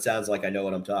year, so it sounds like I know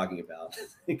what I'm talking about,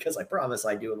 because I promise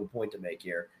I do have a point to make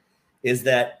here, is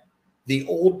that the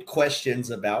old questions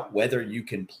about whether you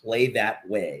can play that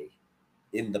way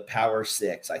in the Power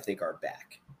 6, I think, are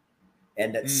back.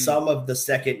 And that some of the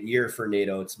second year for Nate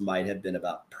Oates might have been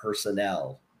about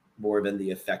personnel more than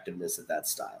the effectiveness of that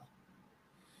style.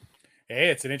 Hey,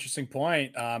 it's an interesting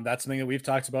point. That's something that we've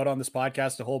talked about on this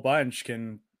podcast a whole bunch.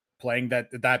 Playing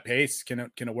that pace can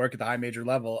it work at the high major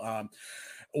level?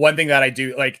 One thing that I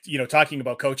do like, talking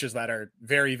about coaches that are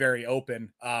very, very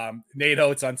open. Nate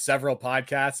Oates on several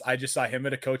podcasts. I just saw him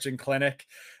at a coaching clinic.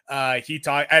 He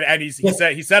talked and he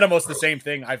said almost the same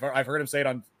thing. I've heard him say it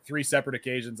on 3 separate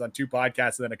occasions on 2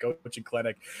 podcasts and then a coaching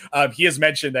clinic. He has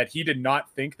mentioned that he did not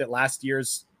think that last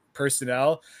year's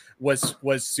personnel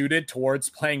was suited towards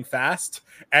playing fast,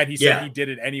 and he said he did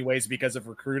it anyways because of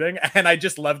recruiting. And I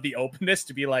just love the openness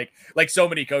to be like so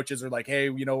many coaches are like, hey,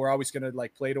 we're always going to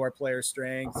play to our players'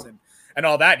 strengths and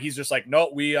all that. He's just like,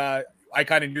 no, I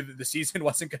kind of knew that the season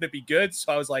wasn't going to be good,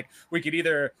 so I was like, we could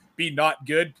either be not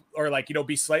good or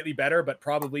be slightly better, but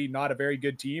probably not a very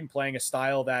good team playing a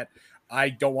style that I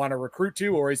don't want to recruit to,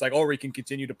 or he's like, oh, we can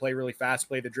continue to play really fast,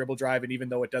 play the dribble drive, and even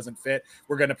though it doesn't fit,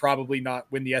 we're going to probably not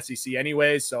win the SEC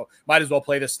anyways, so might as well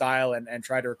play this style and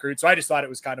try to recruit. So I just thought it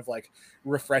was kind of like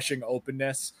refreshing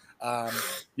openness.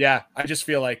 Yeah, I just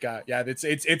feel like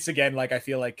it's again, like I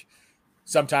feel like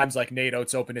sometimes like Nate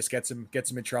Oates' openness gets him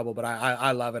in trouble, but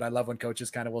I love it. I love when coaches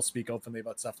kind of will speak openly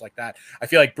about stuff like that. I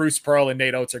feel like Bruce Pearl and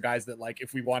Nate Oates are guys that, like,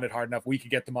 if we wanted hard enough, we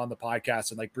could get them on the podcast,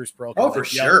 and like Bruce Pearl can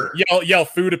yell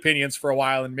food opinions for a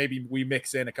while, and maybe we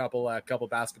mix in a couple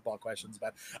basketball questions.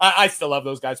 But I still love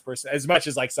those guys personally, as much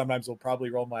as like sometimes we'll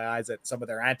probably roll my eyes at some of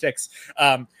their antics.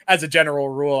 As a general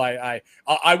rule, I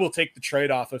will take the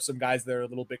trade-off of some guys that are a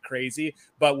little bit crazy,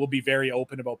 but will be very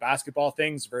open about basketball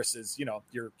things versus, you know,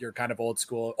 your kind of old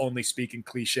school only speaking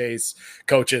cliches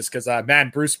coaches, because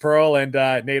man, Bruce Pearl and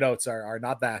Nate Oates are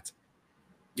not that.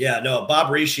 Yeah, no,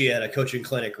 Bob Ricci at a coaching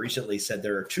clinic recently said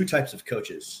there are two types of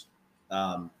coaches,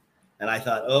 and I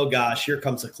thought, oh gosh, here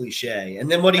comes a cliche. And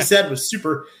then what he said was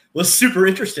super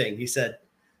interesting. He said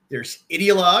there's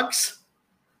ideologues,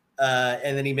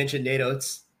 and then he mentioned Nate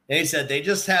Oates, and he said they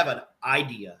just have an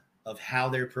idea of how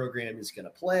their program is going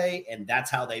to play, and that's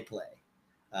how they play.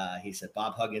 He said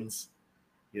Bob Huggins,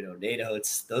 you know, Nate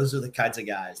Oates, those are the kinds of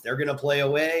guys. They're going to play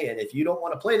away, and if you don't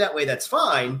want to play that way, that's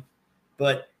fine,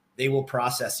 but they will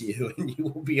process you, and you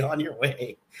will be on your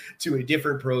way to a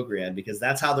different program, because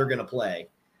that's how they're going to play.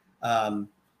 And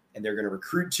they're going to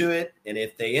recruit to it, and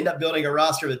if they end up building a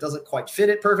roster that doesn't quite fit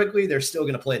it perfectly, they're still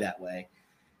going to play that way.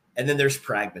 And then there's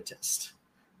pragmatist.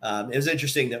 It was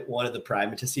interesting that one of the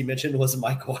pragmatists he mentioned was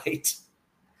Mike White.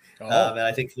 And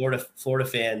I think Florida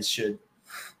fans should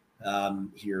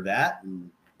hear that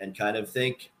and kind of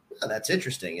think, oh, that's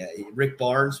interesting. Rick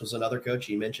Barnes was another coach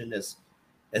he mentioned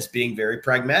as being very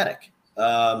pragmatic.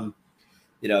 You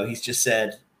know, he's just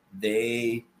said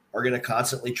they are going to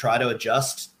constantly try to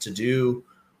adjust to do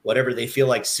whatever they feel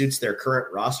like suits their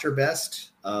current roster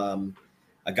best.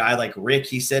 A guy like Rick,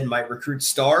 he said, might recruit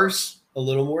stars a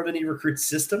little more than he recruits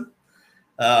system.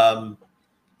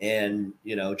 And,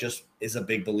 you know, just is a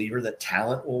big believer that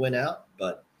talent will win out.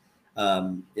 But,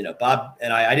 you know, Bob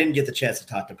and I didn't get the chance to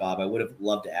talk to Bob. I would have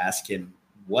loved to ask him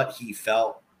what he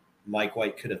felt Mike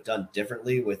White could have done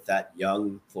differently with that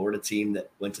young Florida team that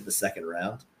went to the second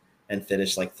round and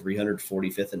finished like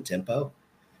 345th in tempo.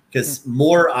 Because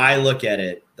more I look at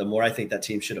it, the more I think that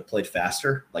team should have played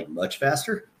faster, like much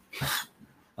faster.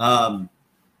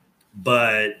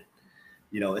 But,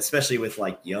 you know, especially with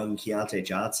like young Keontae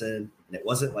Johnson, and it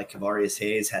wasn't like Kavarius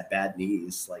Hayes had bad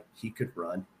knees, like he could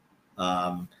run.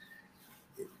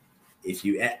 If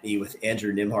you at me with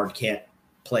Andrew Nembhard can't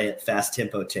play at fast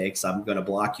tempo takes, I'm going to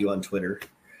block you on Twitter.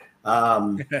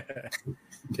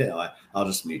 You know, I'll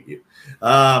just mute you.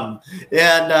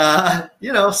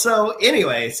 You know, so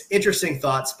anyways, interesting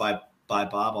thoughts by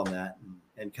Bob on that,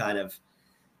 and kind of,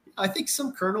 I think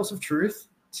some kernels of truth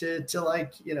to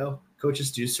like, you know,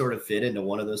 coaches do sort of fit into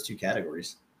one of those two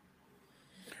categories.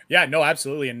 Yeah, no,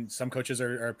 absolutely. And some coaches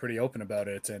are pretty open about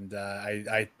it. And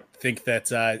I think that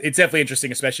it's definitely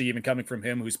interesting, especially even coming from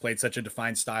him, who's played such a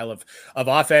defined style of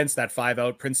offense, that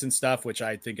 5-out Princeton stuff, which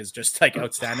I think is just like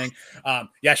outstanding.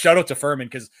 Yeah, shout out to Furman,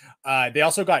 because they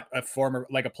also got a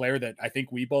player that I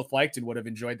think we both liked and would have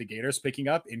enjoyed the Gators picking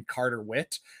up in Carter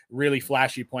Witt, really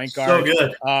flashy point guard.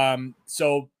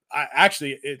 So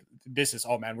good. This is,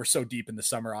 oh man, we're so deep in the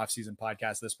summer offseason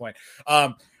podcast at this point.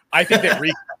 I think that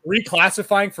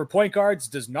reclassifying for point guards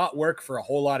does not work for a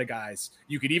whole lot of guys.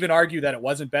 You could even argue that it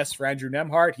wasn't best for Andrew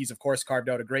Nembhard. He's, of course, carved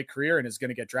out a great career and is going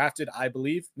to get drafted, I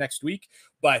believe, next week.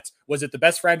 But was it the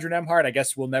best for Andrew Nembhard? I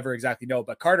guess we'll never exactly know.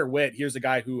 But Carter Witt, here's a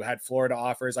guy who had Florida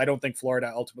offers. I don't think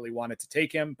Florida ultimately wanted to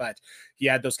take him, but he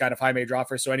had those kind of high major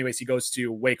offers. So anyways, he goes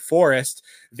to Wake Forest.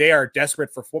 They are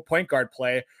desperate for point guard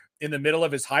play. In the middle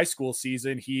of his high school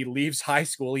season, he leaves high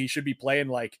school. He should be playing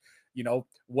like, you know,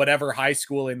 whatever high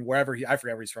school and wherever I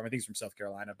forget where he's from. I think he's from South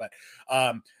Carolina, but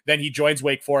then he joins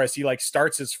Wake Forest. He like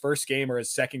starts his first game or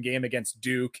his second game against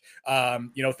Duke.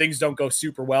 You know, things don't go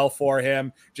super well for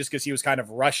him just because he was kind of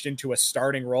rushed into a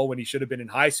starting role when he should have been in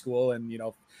high school. And, you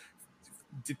know,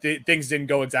 things didn't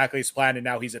go exactly as planned. And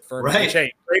now he's at Furman. Right. Which,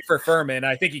 hey, great for Furman.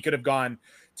 I think he could have gone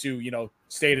to, you know,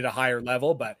 stayed at a higher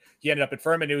level, but he ended up at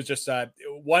Furman. It was just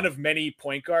one of many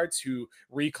point guards who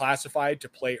reclassified to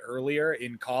play earlier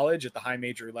in college at the high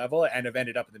major level and have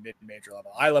ended up at the mid major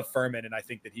level. I love Furman, and I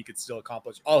think that he could still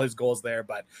accomplish all his goals there,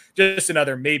 but just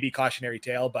another maybe cautionary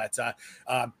tale. But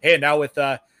hey, now with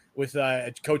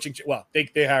coaching, well, they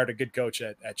hired a good coach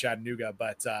at Chattanooga,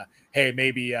 but hey,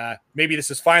 maybe this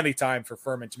is finally time for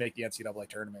Furman to make the NCAA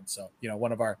tournament. So, you know,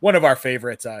 one of our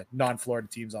favorite non-Florida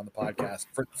teams on the podcast,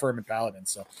 Furman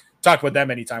Paladins. So talk about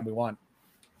them anytime we want.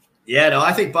 Yeah, no,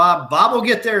 I think Bob will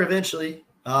get there eventually.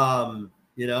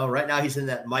 Right now he's in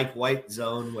that Mike White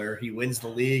zone where he wins the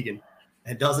league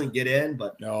and doesn't get in.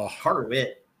 But Carter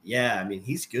Witt, yeah, I mean,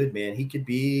 he's good, man. He could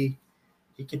be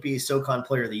SoCon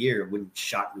Player of the Year. It wouldn't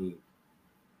shock me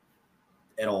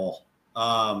at all.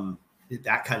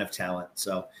 That kind of talent.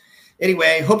 So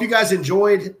anyway, hope you guys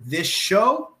enjoyed this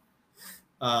show.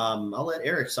 I'll let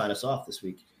Eric sign us off this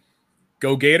week.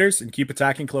 Go Gators and keep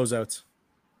attacking closeouts.